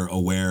still were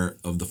aware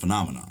of the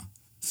phenomena.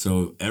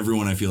 So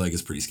everyone, I feel like,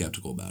 is pretty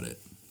skeptical about it.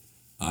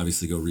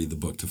 Obviously, go read the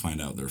book to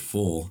find out their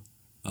full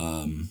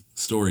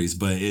stories,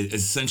 but it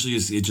essentially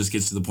it just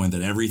gets to the point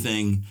that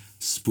everything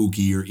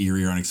spooky or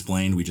eerie or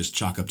unexplained, we just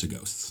chalk up to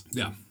ghosts.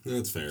 Yeah.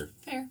 That's fair.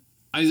 Fair.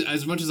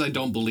 As much as I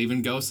don't believe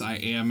in ghosts, I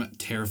am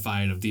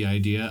terrified of the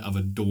idea of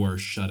a door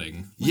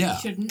shutting. Yeah.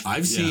 Shouldn't.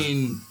 I've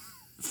seen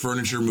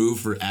furniture move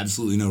for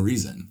absolutely no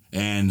reason.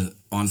 And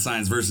on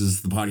Science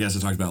Versus, the podcast I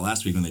talked about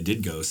last week when they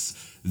did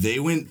ghosts, they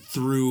went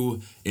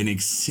through an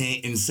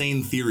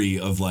insane theory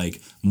of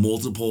like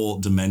multiple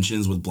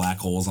dimensions with black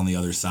holes on the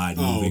other side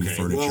moving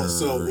furniture.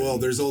 Well,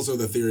 there's also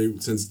the theory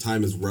since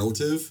time is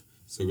relative,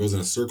 so it goes in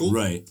a circle.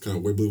 Right. It's kind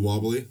of wibbly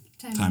wobbly.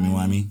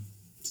 Timey-wimey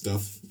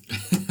Stuff.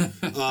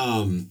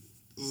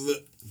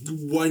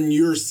 When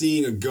you're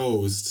seeing a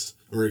ghost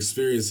or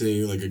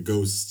experiencing like a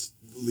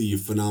ghostly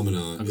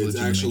phenomena, it's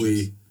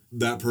actually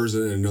that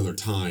person in another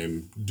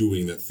time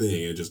doing that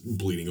thing and just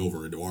bleeding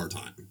over into our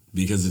time.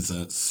 Because it's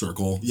a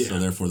circle, so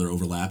therefore they're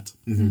overlapped.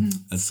 Mm-hmm.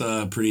 That's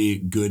a pretty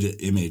good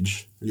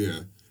image. Yeah.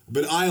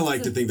 But I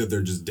like to think that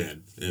they're just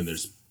dead and they're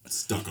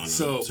stuck on a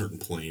certain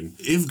plane.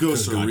 If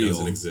ghosts are God real,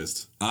 doesn't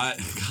exist.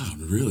 God,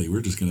 really,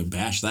 we're just gonna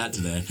bash that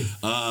today.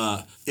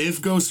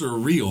 If ghosts are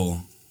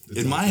real,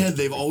 in my head,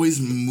 they've always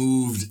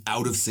moved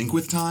out of sync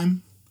with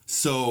time,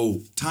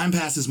 so time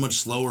passes much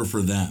slower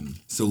for them.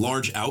 So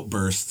large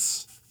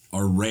outbursts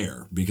are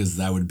rare because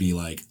that would be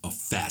like a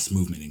fast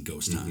movement in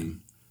ghost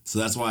time. So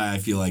that's why I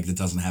feel like that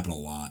doesn't happen a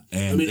lot.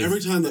 And I mean, every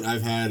time that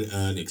I've had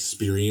an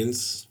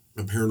experience,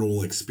 a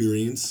paranormal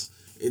experience,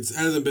 it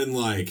hasn't been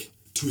like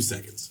 2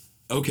 seconds.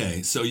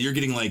 Okay, so you're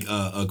getting like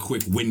a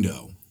quick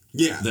window.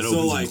 Yeah, that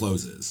opens and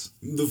closes.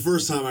 The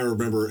first time I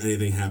remember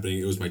anything happening,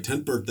 it was my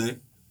 10th birthday,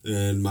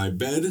 and my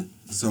bed.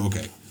 So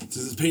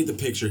just paint the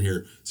picture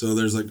here. So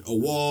there's like a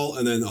wall,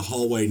 and then a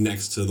hallway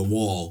next to the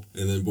wall,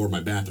 and then where my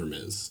bathroom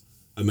is.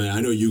 I mean,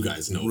 I know you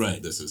guys know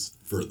that this is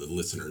for the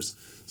listeners.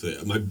 So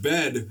yeah, my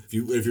bed,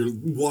 if you're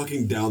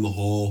walking down the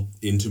hall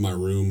into my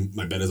room,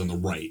 my bed is on the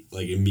right,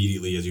 like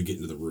immediately as you get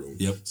into the room.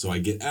 Yep. So I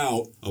get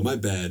out of my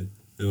bed,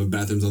 and my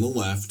bathroom's on the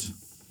left.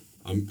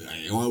 I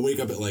wake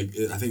up at like,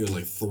 I think it was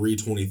like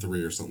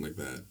 3:23 or something like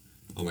that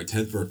on my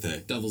 10th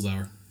birthday. Devil's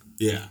hour.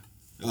 Yeah.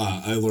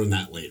 I learned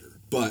that later.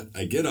 But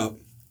I get up,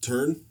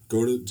 gonna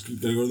go to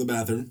the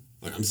bathroom.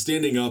 Like I'm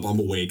standing up, I'm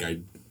awake, I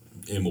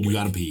am awake. You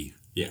gotta pee.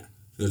 Yeah.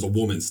 There's a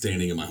woman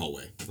standing in my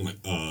hallway. I'm like,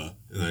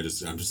 and I'm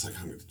just like,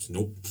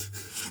 nope.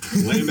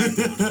 Laying back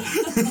down.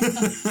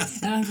 I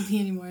don't have to pee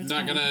anymore. It's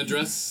Not fine. gonna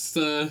address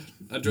the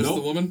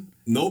woman?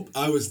 Nope.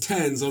 I was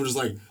 10, so I'm just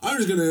like, I'm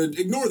just gonna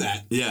ignore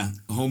that. Yeah.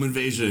 Home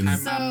invasion.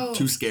 So,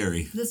 too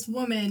scary. This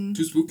woman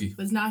Too spooky.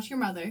 was not your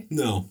mother.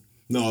 No,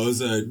 it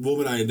was a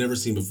woman I had never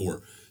seen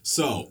before.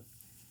 So,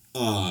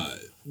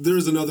 there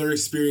was another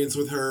experience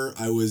with her.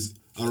 I don't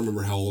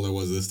remember how old I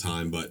was this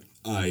time, but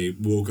I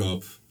woke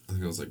up, I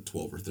think I was like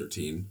 12 or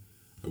 13.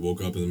 I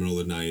woke up in the middle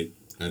of the night,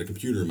 I had a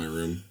computer in my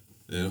room,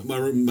 and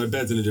my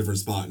bed's in a different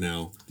spot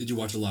now. Did you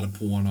watch a lot of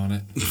porn on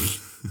it?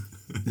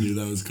 Knew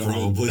that was coming.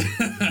 Probably.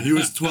 He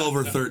was 12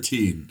 or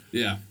 13.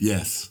 Yeah.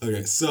 Yes.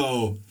 Okay,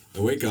 so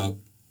I wake up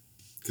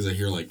because I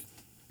hear like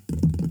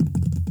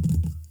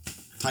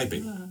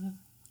typing.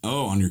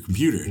 Oh, on your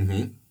computer.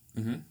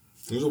 Mm-hmm.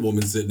 There's a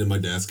woman sitting at my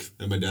desk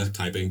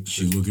typing.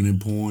 She looking at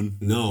porn?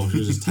 No, she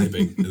was just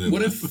typing. And then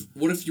What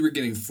if you were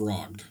getting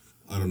frogged?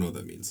 I don't know what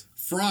that means.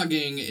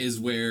 Frogging is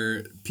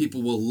where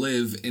people will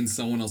live in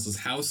someone else's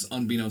house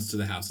unbeknownst to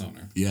the house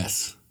owner.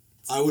 Yes.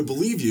 I would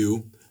believe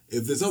you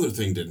if this other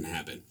thing didn't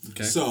happen.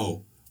 Okay.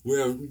 So we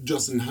have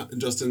Justin,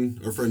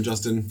 our friend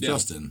Justin. Yeah.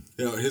 Justin.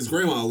 You know, his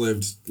grandma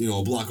lived,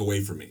 a block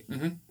away from me.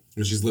 Mm-hmm.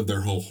 And she's lived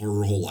there her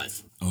whole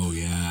life. Oh,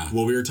 yeah.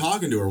 Well, we were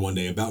talking to her one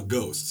day about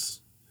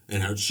ghosts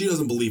and how she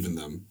doesn't believe in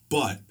them.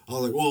 But I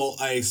was like, well,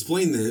 I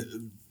explained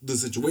the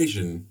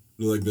situation,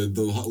 like the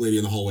lady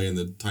in the hallway and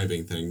the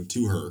typing thing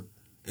to her.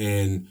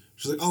 And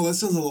she's like, oh, that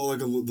sounds a lot like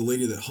the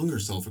lady that hung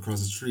herself across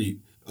the street.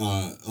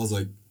 I was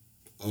like,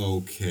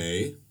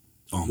 okay.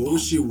 What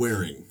was she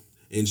wearing?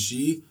 And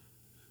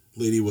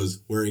lady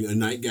was wearing a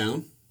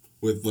nightgown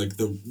with like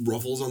the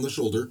ruffles on the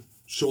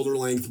shoulder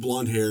length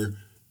blonde hair,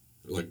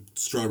 like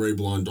strawberry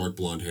blonde, dark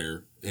blonde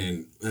hair,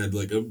 and had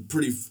like a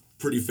pretty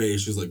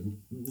face. She was like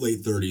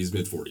late 30s,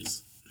 mid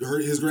 40s.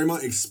 His grandma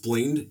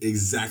explained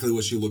exactly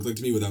what she looked like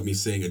to me without me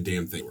saying a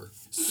damn thing to her.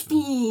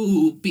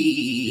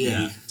 Spoopy.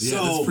 Yeah.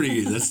 So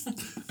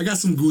I got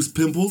some goose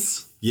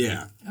pimples.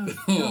 Yeah.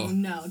 Oh,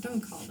 no,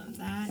 don't call them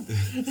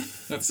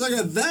that. So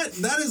yeah,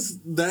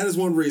 that is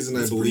one reason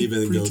I believe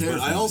in ghosts. But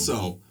I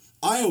also,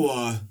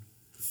 Iowa,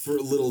 for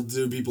little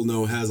do people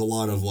know, has a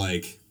lot of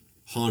like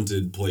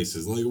haunted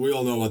places. Like we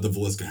all know about the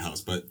Villisca House,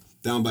 but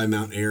down by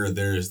Mount Ayr,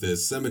 there's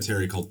this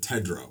cemetery called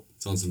Tedrow.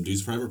 It's on some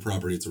dude's private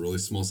property. It's a really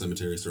small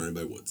cemetery surrounded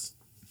by woods.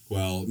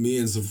 Well, me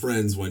and some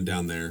friends went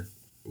down there.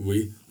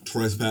 We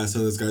trespassed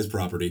on this guy's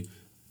property.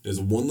 There's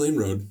a one-lane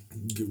road,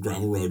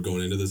 gravel road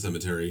going into the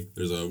cemetery.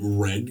 There's a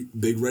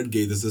big red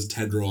gate that says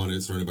Tedrow on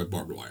it, surrounded by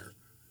barbed wire.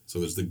 So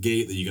there's the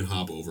gate that you can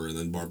hop over, and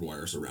then barbed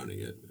wire surrounding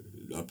it,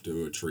 up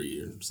to a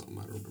tree or something,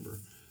 I don't remember.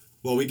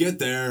 Well, we get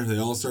there, they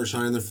all start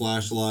shining their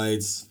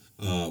flashlights.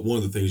 one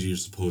of the things you're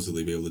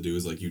supposedly be able to do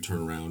is like you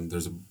turn around.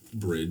 There's a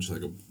bridge,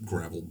 like a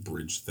gravel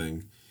bridge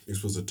thing. You're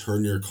supposed to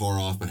turn your car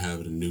off but have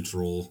it in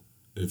neutral.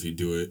 If you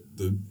do it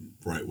the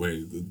right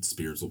way, the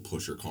spirits will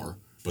push your car,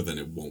 but then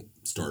it won't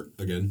start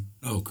again.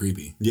 Oh,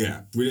 creepy.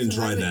 Yeah, we didn't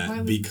try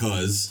that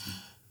because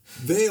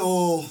they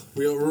all.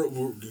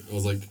 I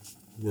was like,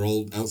 we're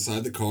all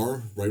outside the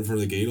car, right in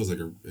front of the gate. I was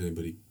like, are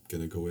anybody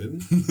gonna go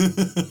in?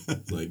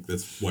 Like,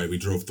 that's why we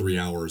drove 3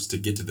 hours to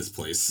get to this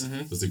place,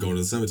 was to go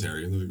into the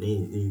cemetery. And they're like,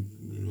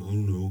 I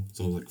don't know.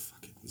 So I was like,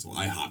 fuck it. So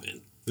I hop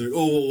in. They're like,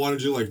 oh, well, why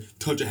don't you, like,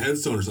 touch a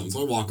headstone or something?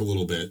 So I walk a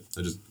little bit.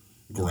 I just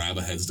grab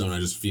a headstone. I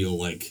just feel,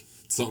 like,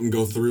 something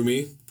go through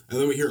me. And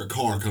then we hear a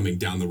car coming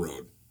down the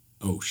road.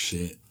 Oh,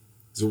 shit.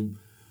 So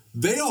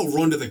they all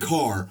run to the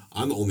car.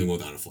 I'm the only one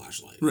without a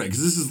flashlight. Right,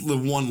 because this is the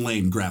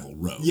one-lane gravel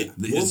road. Yeah.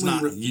 It's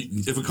not...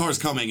 if a car's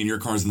coming and your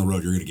car's in the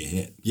road, you're going to get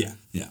hit. Yeah.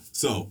 Yeah.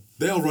 So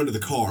they all run to the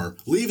car,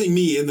 leaving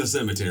me in the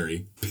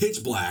cemetery,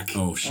 pitch black.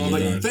 Oh, shit. I'm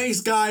like, thanks,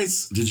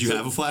 guys. Did you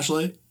have a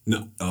flashlight?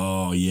 No.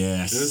 Oh,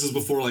 yes. And this was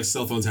before, like,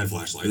 cell phones had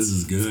flashlights. This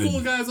is good. Cool,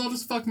 guys. I'll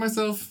just fuck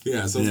myself.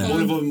 Yeah, so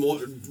one of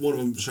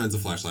them shines a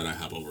flashlight. I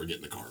hop over, get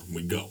in the car.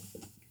 We go.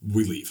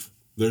 We leave.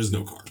 There's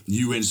no car.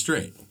 You went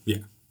straight? Yeah.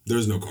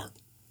 There's no car.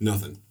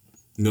 Nothing.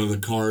 None of the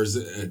cars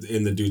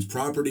in the dude's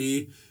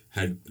property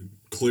had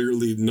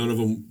clearly, none of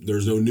them,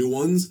 there's no new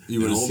ones.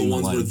 You and all the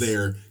ones lights. were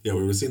there. Yeah,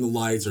 we would have seen the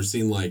lights or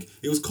seen, like,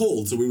 it was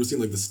cold, so we would have seen,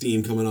 like, the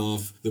steam coming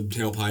off the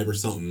tailpipe or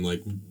something.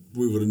 Like,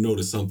 we would have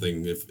noticed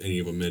something if any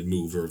of them had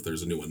moved or if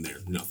there's a new one there.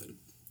 Nothing.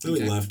 Then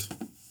we left.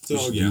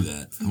 So, do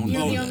that.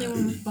 You're the only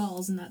one with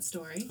balls in that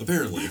story.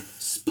 Apparently.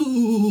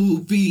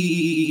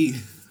 Spoopy.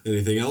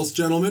 Anything else,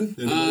 gentlemen?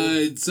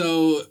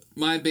 So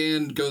my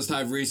band Ghost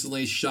Hive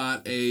recently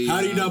shot a... How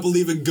do you not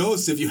believe in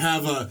ghosts if you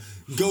have a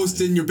ghost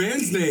in your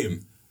band's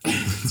name?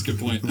 That's a good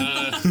point.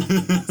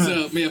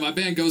 So, yeah, my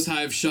band Ghost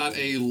Hive shot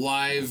a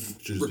live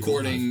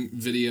recording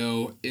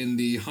video in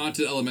the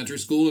haunted elementary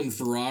school in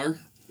Farrar,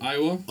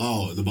 Iowa.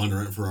 Oh, the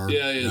Bondurant Farrar.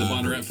 Yeah, the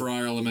Bondurant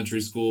Farrar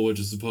Elementary School, which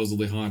is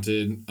supposedly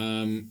haunted.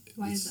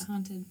 Why is it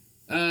haunted?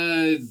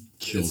 Children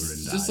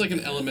it's died just like an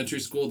there. elementary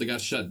school that got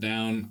shut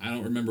down. I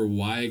don't remember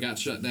why it got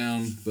shut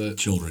down, but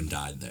Children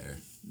died there.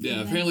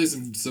 yeah, apparently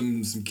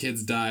some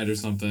kids died or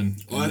something.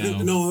 Oh, I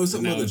think, no, it was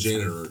something about the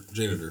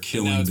janitor.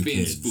 Killing now it's the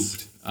being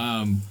kids.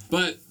 spooked.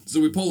 But so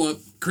we pull up,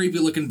 creepy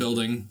looking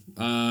building.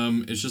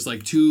 It's just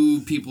like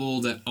two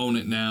people that own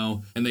it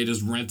now, and they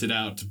just rent it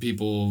out to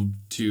people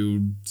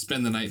to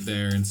spend the night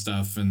there and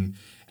stuff. And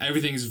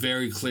everything's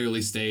very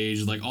clearly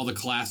staged. Like all the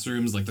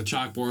classrooms, like the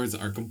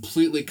chalkboards are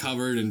completely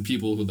covered in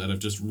people that have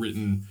just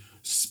written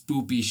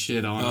spoopy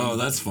shit on them. Oh,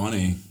 that's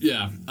funny.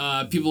 Yeah.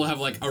 People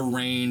have like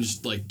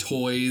arranged like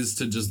toys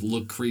to just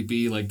look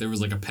creepy. Like there was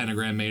like a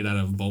pentagram made out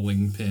of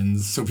bowling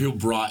pins. So people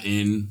brought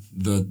in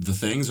the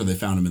things, or they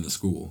found them in the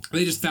school?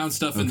 They just found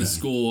stuff in the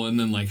school and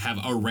then like have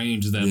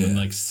arranged them and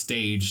like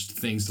staged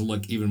things to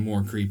look even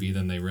more creepy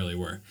than they really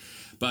were.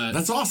 But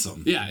that's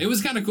awesome. Yeah, it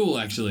was kind of cool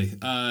actually.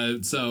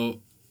 So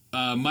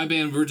my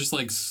band, we're just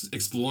like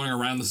exploring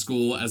around the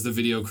school as the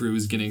video crew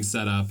is getting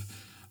set up.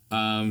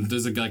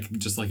 There's a guy,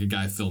 just like a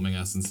guy filming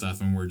us and stuff,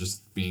 and we're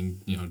just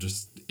being,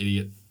 just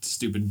idiot,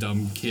 stupid,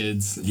 dumb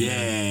kids.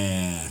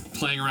 Yeah.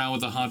 Playing around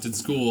with a haunted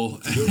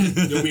school. You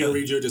want me to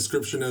read you a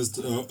description as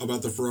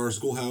about the Farrar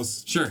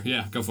Schoolhouse? Sure,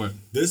 yeah, go for it.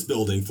 This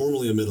building,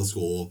 formerly a middle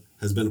school,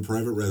 has been a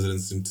private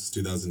residence since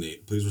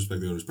 2008. Please respect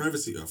the owner's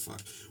privacy. Oh,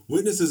 fuck.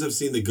 Witnesses have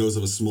seen the ghost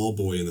of a small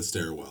boy in the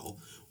stairwell.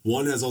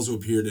 One has also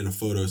appeared in a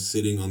photo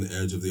sitting on the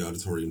edge of the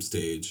auditorium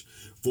stage.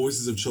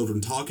 Voices of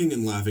children talking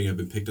and laughing have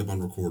been picked up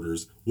on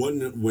recorders.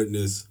 One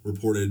witness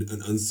reported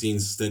an unseen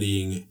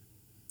steadying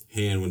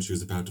hand when she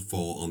was about to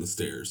fall on the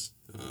stairs.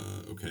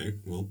 Okay,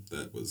 well,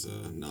 that was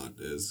not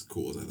as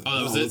cool as I thought.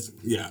 Oh, that was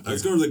it?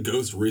 Let's go to the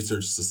Ghost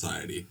Research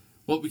Society.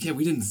 Well, we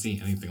didn't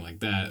see anything like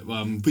that.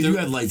 But you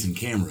had lights and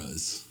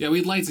cameras. Yeah, we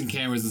had lights and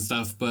cameras and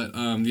stuff, but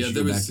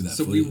there was...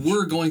 So footage. we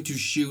were going to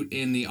shoot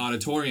in the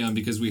auditorium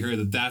because we heard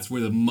that that's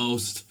where the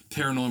most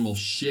paranormal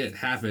shit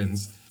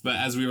happens. But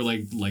as we were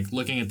like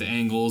looking at the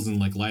angles and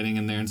like lighting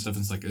in there and stuff,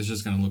 it's like it's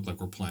just gonna look like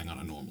we're playing on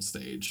a normal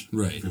stage.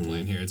 Right. If you're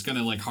playing here, it's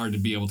gonna like hard to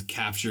be able to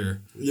capture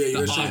you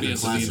the shot in a ambience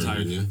of the classroom, entire.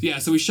 didn't you? Yeah,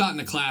 so we shot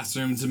in a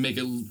classroom to make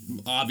it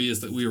obvious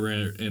that we were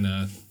in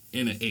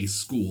a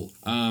school.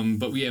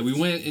 But we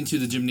went into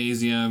the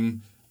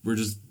gymnasium. We're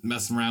just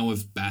messing around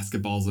with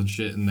basketballs and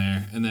shit in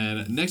there. And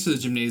then next to the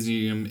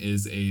gymnasium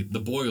is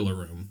the boiler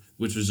room,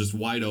 which was just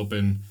wide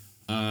open.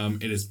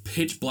 It is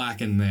pitch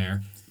black in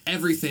there.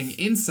 Everything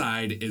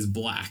inside is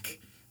black,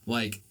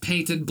 like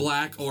painted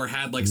black or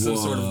had like some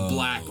sort of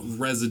black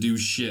residue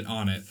shit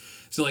on it.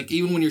 So like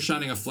even when you're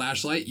shining a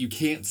flashlight, you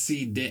can't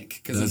see dick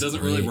because it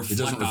doesn't really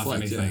reflect off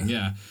anything.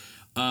 Yeah.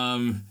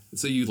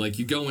 So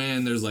you go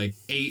in, there's like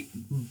 8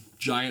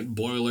 giant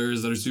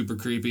boilers that are super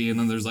creepy, and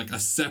then there's like a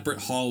separate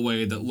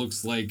hallway that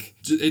looks like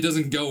it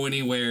doesn't go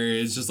anywhere.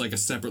 It's just like a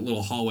separate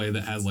little hallway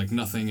that has like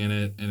nothing in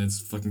it, and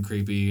it's fucking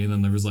creepy. And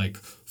then there was like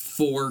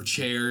 4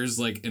 chairs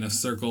like in a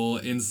circle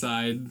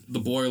inside the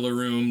boiler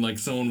room, like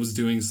someone was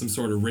doing some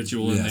sort of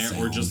ritual in there,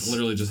 or just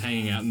literally just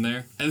hanging out in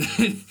there. And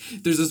then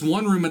there's this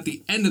one room at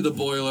the end of the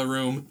boiler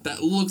room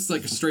that looks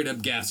like a straight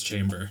up gas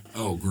chamber.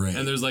 Oh, great.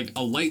 And there's like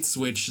a light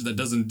switch that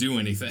doesn't do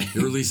anything.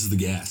 It releases the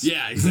gas.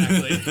 Yeah,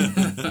 exactly.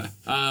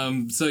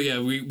 So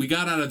yeah, we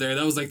got out of there.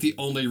 That was like the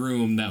only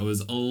room that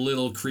was a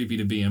little creepy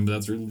to be in, but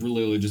that's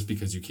really just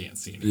because you can't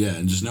see anything. Yeah,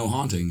 and just no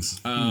hauntings.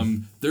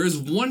 There is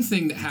one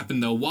thing that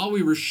happened though while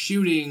we were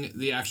shooting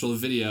the actual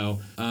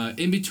video.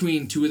 In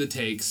between 2 of the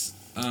takes,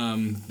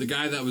 the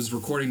guy that was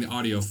recording the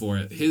audio for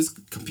it, his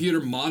computer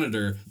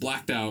monitor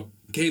blacked out,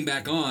 came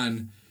back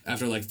on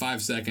after like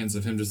 5 seconds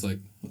of him just like,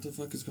 what the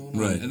fuck is going on?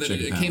 Right, and then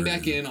it came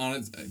back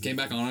came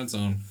back on its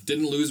own.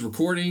 Didn't lose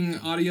recording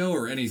audio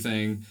or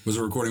anything. Was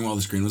it recording while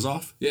the screen was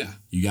off? Yeah.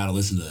 You got to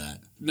listen to that.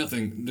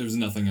 Nothing. There was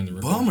nothing in the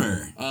recording.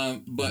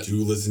 Bummer. But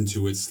do listen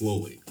to it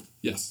slowly.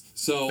 Yes.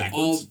 So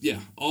Backwards?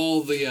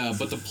 all the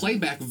but the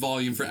playback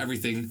volume for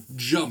everything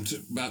jumped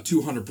about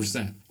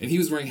 200%. And he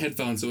was wearing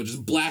headphones, so it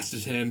just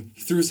blasted him.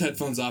 He threw his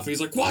headphones off and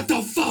he's like, "What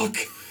the fuck?"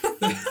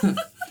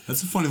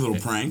 That's a funny little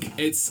prank.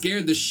 It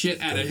scared the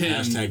shit out of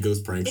him. Hashtag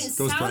ghost pranks. It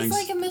sounds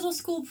like a middle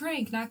school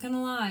prank, not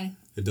gonna lie.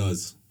 It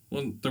does.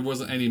 Well, there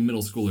wasn't any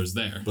middle schoolers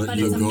there. But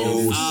it's a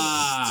middle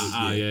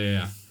school.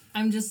 Yeah.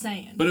 I'm just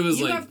saying. But it was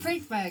you like, got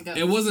pranked by a ghost.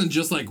 It wasn't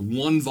just like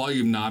one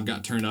volume knob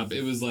got turned up.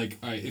 It was like,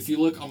 all right, if you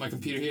look on my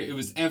computer here, it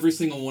was every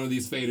single one of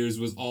these faders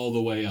was all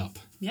the way up.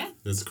 Yeah.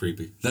 That's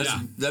creepy.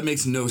 That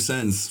makes no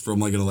sense from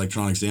like an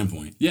electronic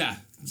standpoint. Yeah.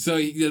 So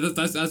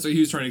that's what he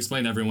was trying to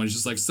explain to everyone. It's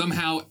just like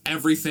somehow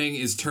everything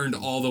is turned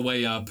all the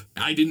way up.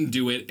 I didn't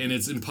do it, and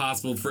it's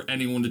impossible for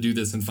anyone to do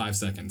this in 5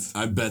 seconds.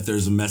 I bet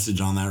there's a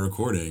message on that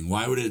recording.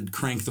 Why would it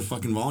crank the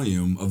fucking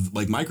volume of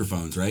like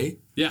microphones, right?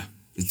 Yeah.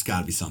 It's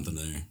got to be something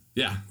there.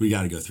 Yeah. We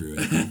got to go through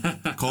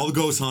it. Call the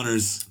ghost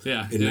hunters.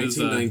 Yeah. In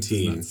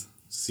 1919,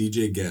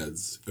 C.J.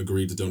 Geddes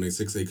agreed to donate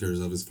 6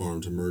 acres of his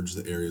farm to merge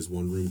the area's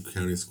one-room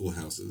county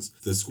schoolhouses.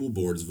 The school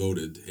boards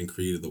voted and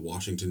created the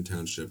Washington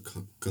Township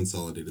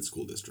Consolidated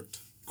School District.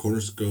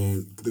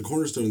 The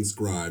cornerstone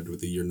inscribed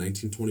with the year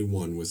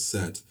 1921 was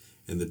set,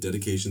 and the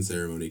dedication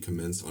ceremony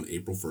commenced on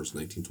April 1st,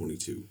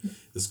 1922.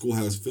 The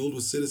schoolhouse filled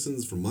with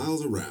citizens from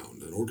miles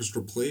around. An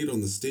orchestra played on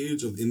the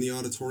stage in the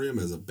auditorium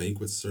as a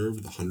banquet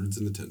served the hundreds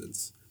in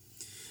attendance.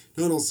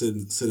 Not all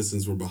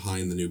citizens were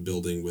behind the new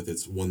building with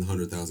its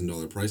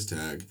 $100,000 price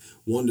tag.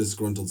 One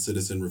disgruntled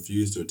citizen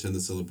refused to attend the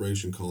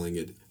celebration, calling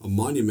it a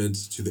monument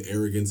to the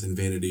arrogance and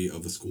vanity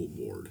of the school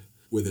board,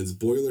 with its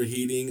boiler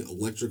heating,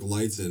 electric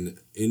lights, and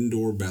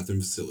indoor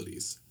bathroom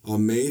facilities.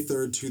 On May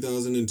 3rd,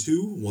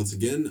 2002, once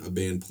again, a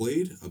band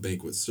played, a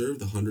banquet served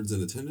the hundreds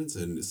in attendance,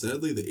 and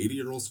sadly, the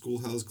 80-year-old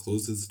schoolhouse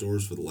closed its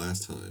doors for the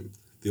last time.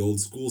 The old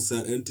school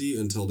sat empty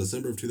until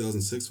December of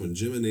 2006 when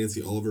Jim and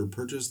Nancy Oliver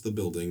purchased the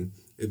building.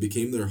 It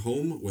became their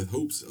home with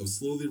hopes of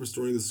slowly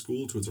restoring the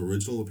school to its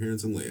original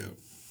appearance and layout.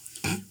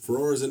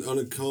 Farrar is an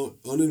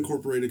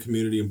unincorporated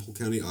community in Polk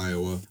County,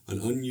 Iowa. An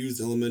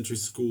unused elementary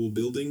school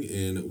building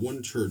and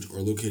one church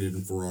are located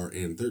in Farrar,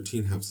 and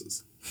 13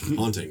 houses.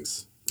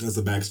 Hauntings. That's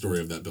the backstory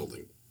of that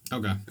building.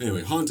 Okay.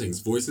 Anyway, hauntings.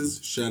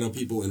 Voices, shadow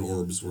people, and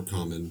orbs were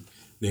common.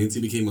 Nancy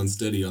became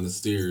unsteady on the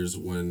stairs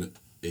when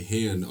a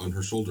hand on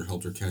her shoulder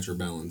helped her catch her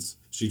balance.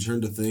 She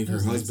turned to thank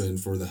her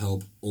husband for the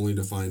help, only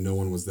to find no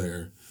one was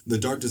there. The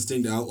dark,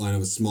 distinct outline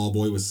of a small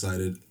boy was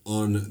sighted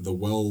on the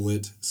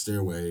well-lit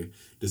stairway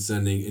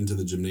descending into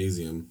the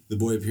gymnasium. The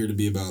boy appeared to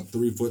be about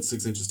 3 foot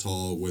 6 inches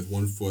tall, with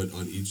 1 foot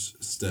on each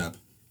step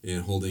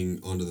and holding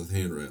onto the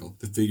handrail.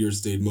 The figure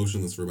stayed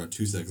motionless for about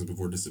 2 seconds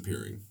before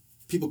disappearing.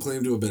 People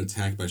claim to have been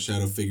attacked by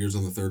shadow figures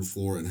on the 3rd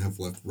floor and have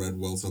left red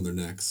welts on their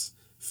necks.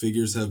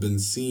 Figures have been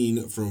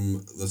seen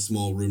from the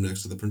small room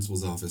next to the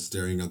principal's office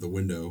staring out the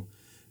window.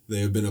 They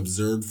have been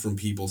observed from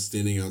people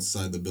standing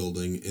outside the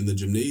building. In the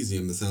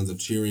gymnasium, the sounds of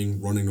cheering,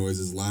 running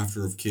noises,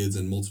 laughter of kids,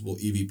 and multiple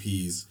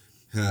EVPs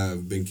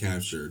have been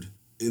captured.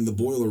 In the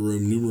boiler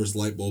room, numerous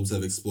light bulbs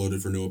have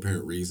exploded for no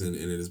apparent reason,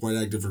 and it is quite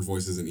active for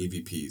voices and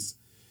EVPs.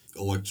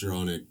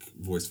 Electronic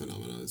voice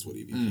phenomena is what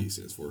EVP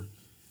stands for.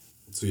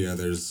 So yeah,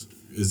 is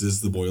this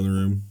the boiler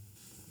room?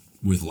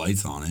 With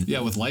lights on it.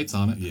 Yeah, with lights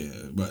on it. Yeah,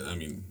 but I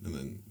mean, and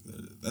then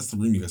that's the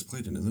room you guys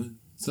played in, isn't it?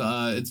 So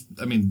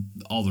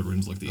all the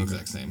rooms look the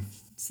exact same.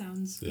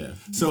 Sounds. Yeah.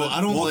 So I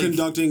don't While like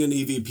conducting an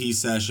EVP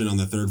session on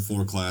the 3rd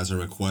floor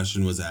classroom, a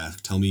question was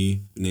asked. Tell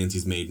me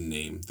Nancy's maiden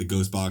name. The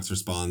ghost box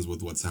responds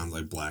with what sounds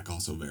like black,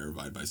 also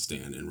verified by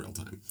Stan in real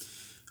time.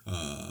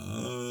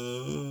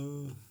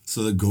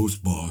 So the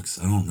ghost box,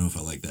 I don't know if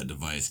I like that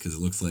device because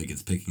it looks like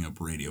it's picking up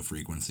radio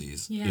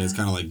frequencies. Yeah, it's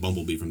kind of like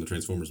Bumblebee from the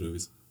Transformers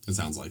movies. It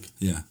sounds like.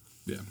 Yeah.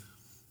 Yeah.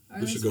 Are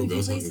We should go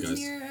ghost hunting, places guys.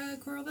 near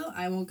Coralville?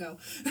 I won't go.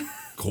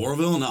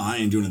 Coralville? No, I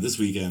ain't doing it this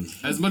weekend.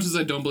 As much as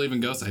I don't believe in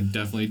ghosts, I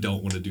definitely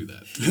don't want to do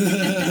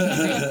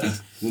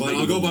that. But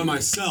I'll go by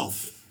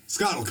myself.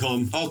 Scott will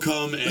come. I'll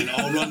come and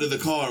I'll run to the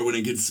car when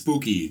it gets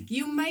spooky.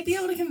 You might be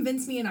able to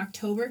convince me in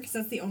October because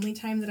that's the only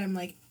time that I'm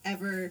like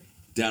ever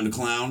Down to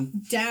clown?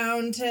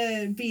 Down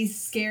to be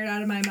scared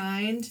out of my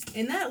mind.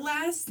 And that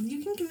lasts,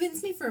 you can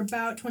convince me for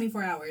about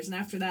 24 hours. And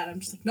after that, I'm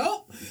just like,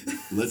 nope.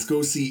 Let's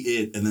go see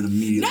it and then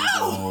immediately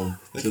go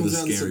That to the comes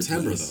out in scary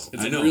September, place. though.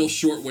 It's I know. a real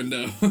short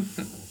window.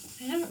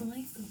 I don't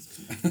like those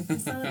people. I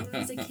saw that when I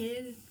was a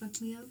kid. It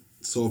fucked me up.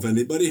 So if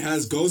anybody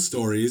has ghost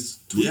stories,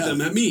 tweet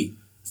them at me.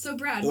 So,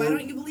 Brad, why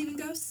don't you believe in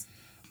ghosts?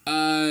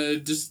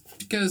 Just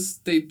because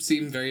they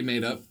seem very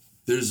made up.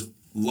 There's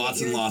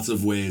lots and lots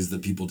of ways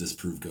that people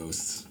disprove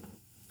ghosts.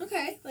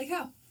 Okay, like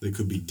how? They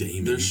could be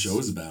demons. There's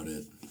shows about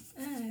it.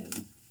 Oh.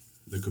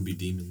 There could be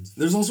demons.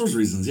 There's all sorts of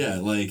reasons, yeah.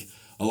 Like,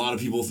 a lot of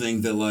people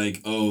think that, like,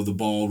 oh, the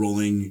ball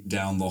rolling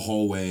down the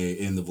hallway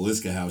in the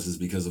Villisca house is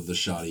because of the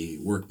shoddy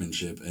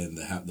workmanship and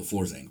the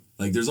floor's angle.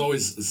 Like, there's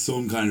always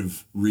some kind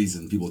of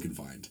reason people can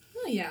find.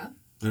 Oh, yeah.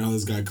 I know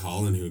this guy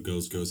Colin who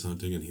goes ghost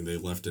hunting, and they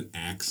left an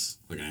axe,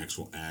 like an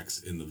actual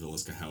axe, in the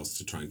Villisca house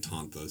to try and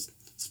taunt the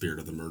spirit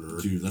of the murderer.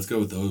 Dude, let's go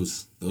with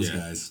those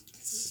guys.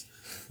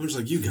 I'm just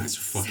like, you guys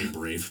are fucking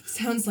brave.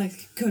 Sounds like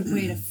a good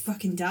way to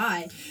fucking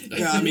die.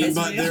 Yeah, I mean,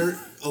 but there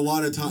a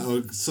lot of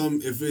time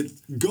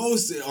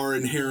ghosts are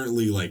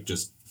inherently like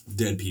just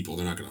dead people.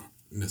 They're not gonna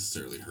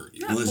necessarily hurt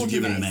you unless you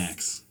give it an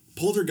axe.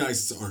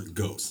 Poltergeists aren't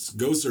ghosts.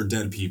 Ghosts are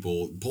dead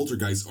people.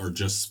 Poltergeists are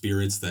just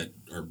spirits that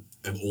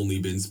have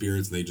only been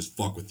spirits and they just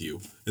fuck with you.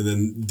 And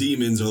then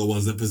demons are the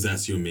ones that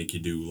possess you and make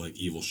you do like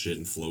evil shit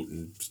and float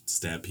and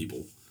stab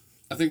people.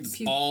 I think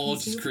it's all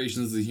just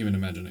creations of the human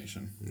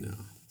imagination. No.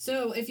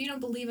 So, if you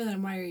don't believe in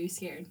them, why are you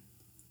scared?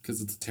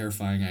 Because it's a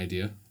terrifying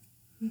idea.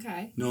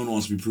 Okay. No one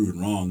wants to be proven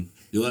wrong.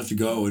 You'll have to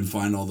go and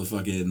find all the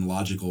fucking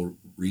logical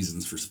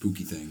reasons for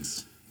spooky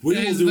things.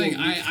 Here's the thing.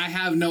 I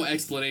have no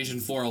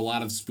explanation for a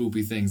lot of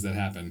spooky things that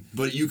happen.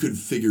 But you could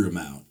figure them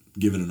out,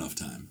 given enough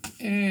time.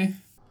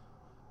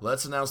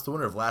 Let's announce the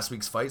winner of last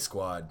week's Fight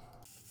Squad.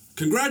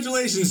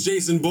 Congratulations,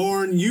 Jason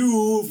Bourne.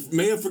 You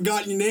may have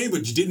forgotten your name,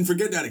 but you didn't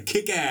forget how to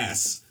kick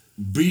ass.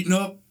 Beating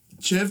up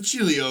Chev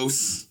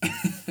Chilios.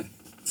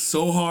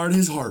 So hard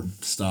his heart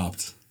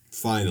stopped.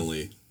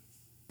 Finally.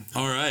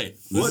 All right.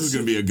 This is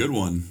going to be a good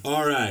one.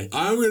 All right.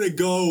 I'm going to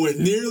go with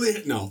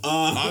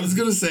I was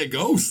going to say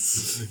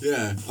ghosts.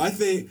 Yeah. I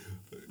think...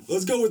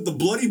 Let's go with the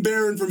Bloody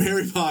Baron from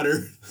Harry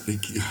Potter.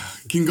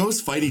 Can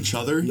ghosts fight each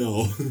other?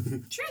 No.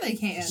 Sure they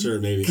can. Sure,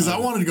 maybe. Because I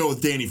wanted to go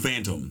with Danny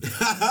Phantom.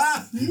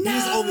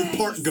 He's only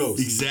part ghost.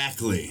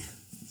 Exactly.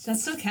 That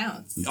still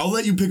counts. I'll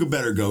let you pick a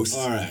better ghost.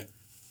 All right.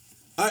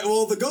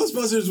 Well, the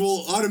Ghostbusters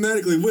will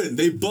automatically win.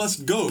 They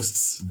bust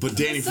ghosts. But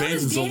Danny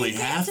Phantom's only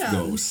half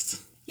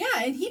ghost. Yeah,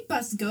 and he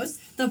busts ghosts.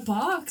 The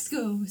box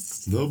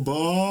ghost. The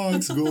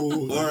box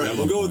ghost. All right,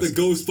 we'll go with the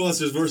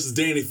Ghostbusters versus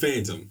Danny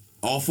Phantom.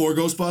 All 4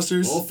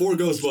 Ghostbusters? All 4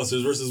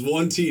 Ghostbusters versus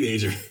 1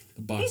 teenager.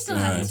 He still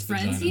has his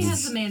friends. He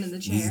has the man in the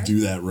chair. Let's do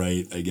that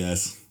right, I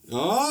guess.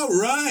 All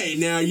right.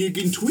 Now, you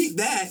can tweet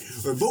that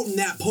or vote in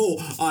that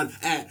poll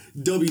at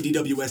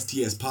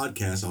WDWSTS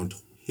Podcast on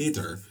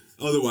Twitter.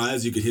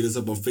 Otherwise, you can hit us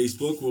up on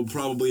Facebook. We'll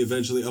probably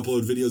eventually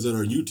upload videos on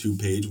our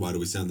YouTube page. Why do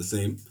we sound the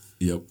same?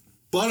 Yep.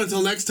 But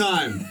until next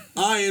time,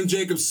 I am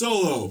Jacob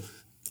Solo.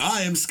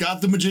 I am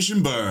Scott the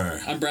Magician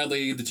Burr. I'm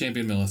Bradley the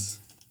Champion Millis.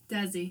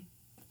 Desi.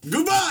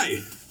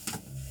 Goodbye!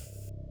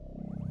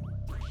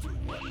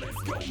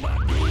 Let's go,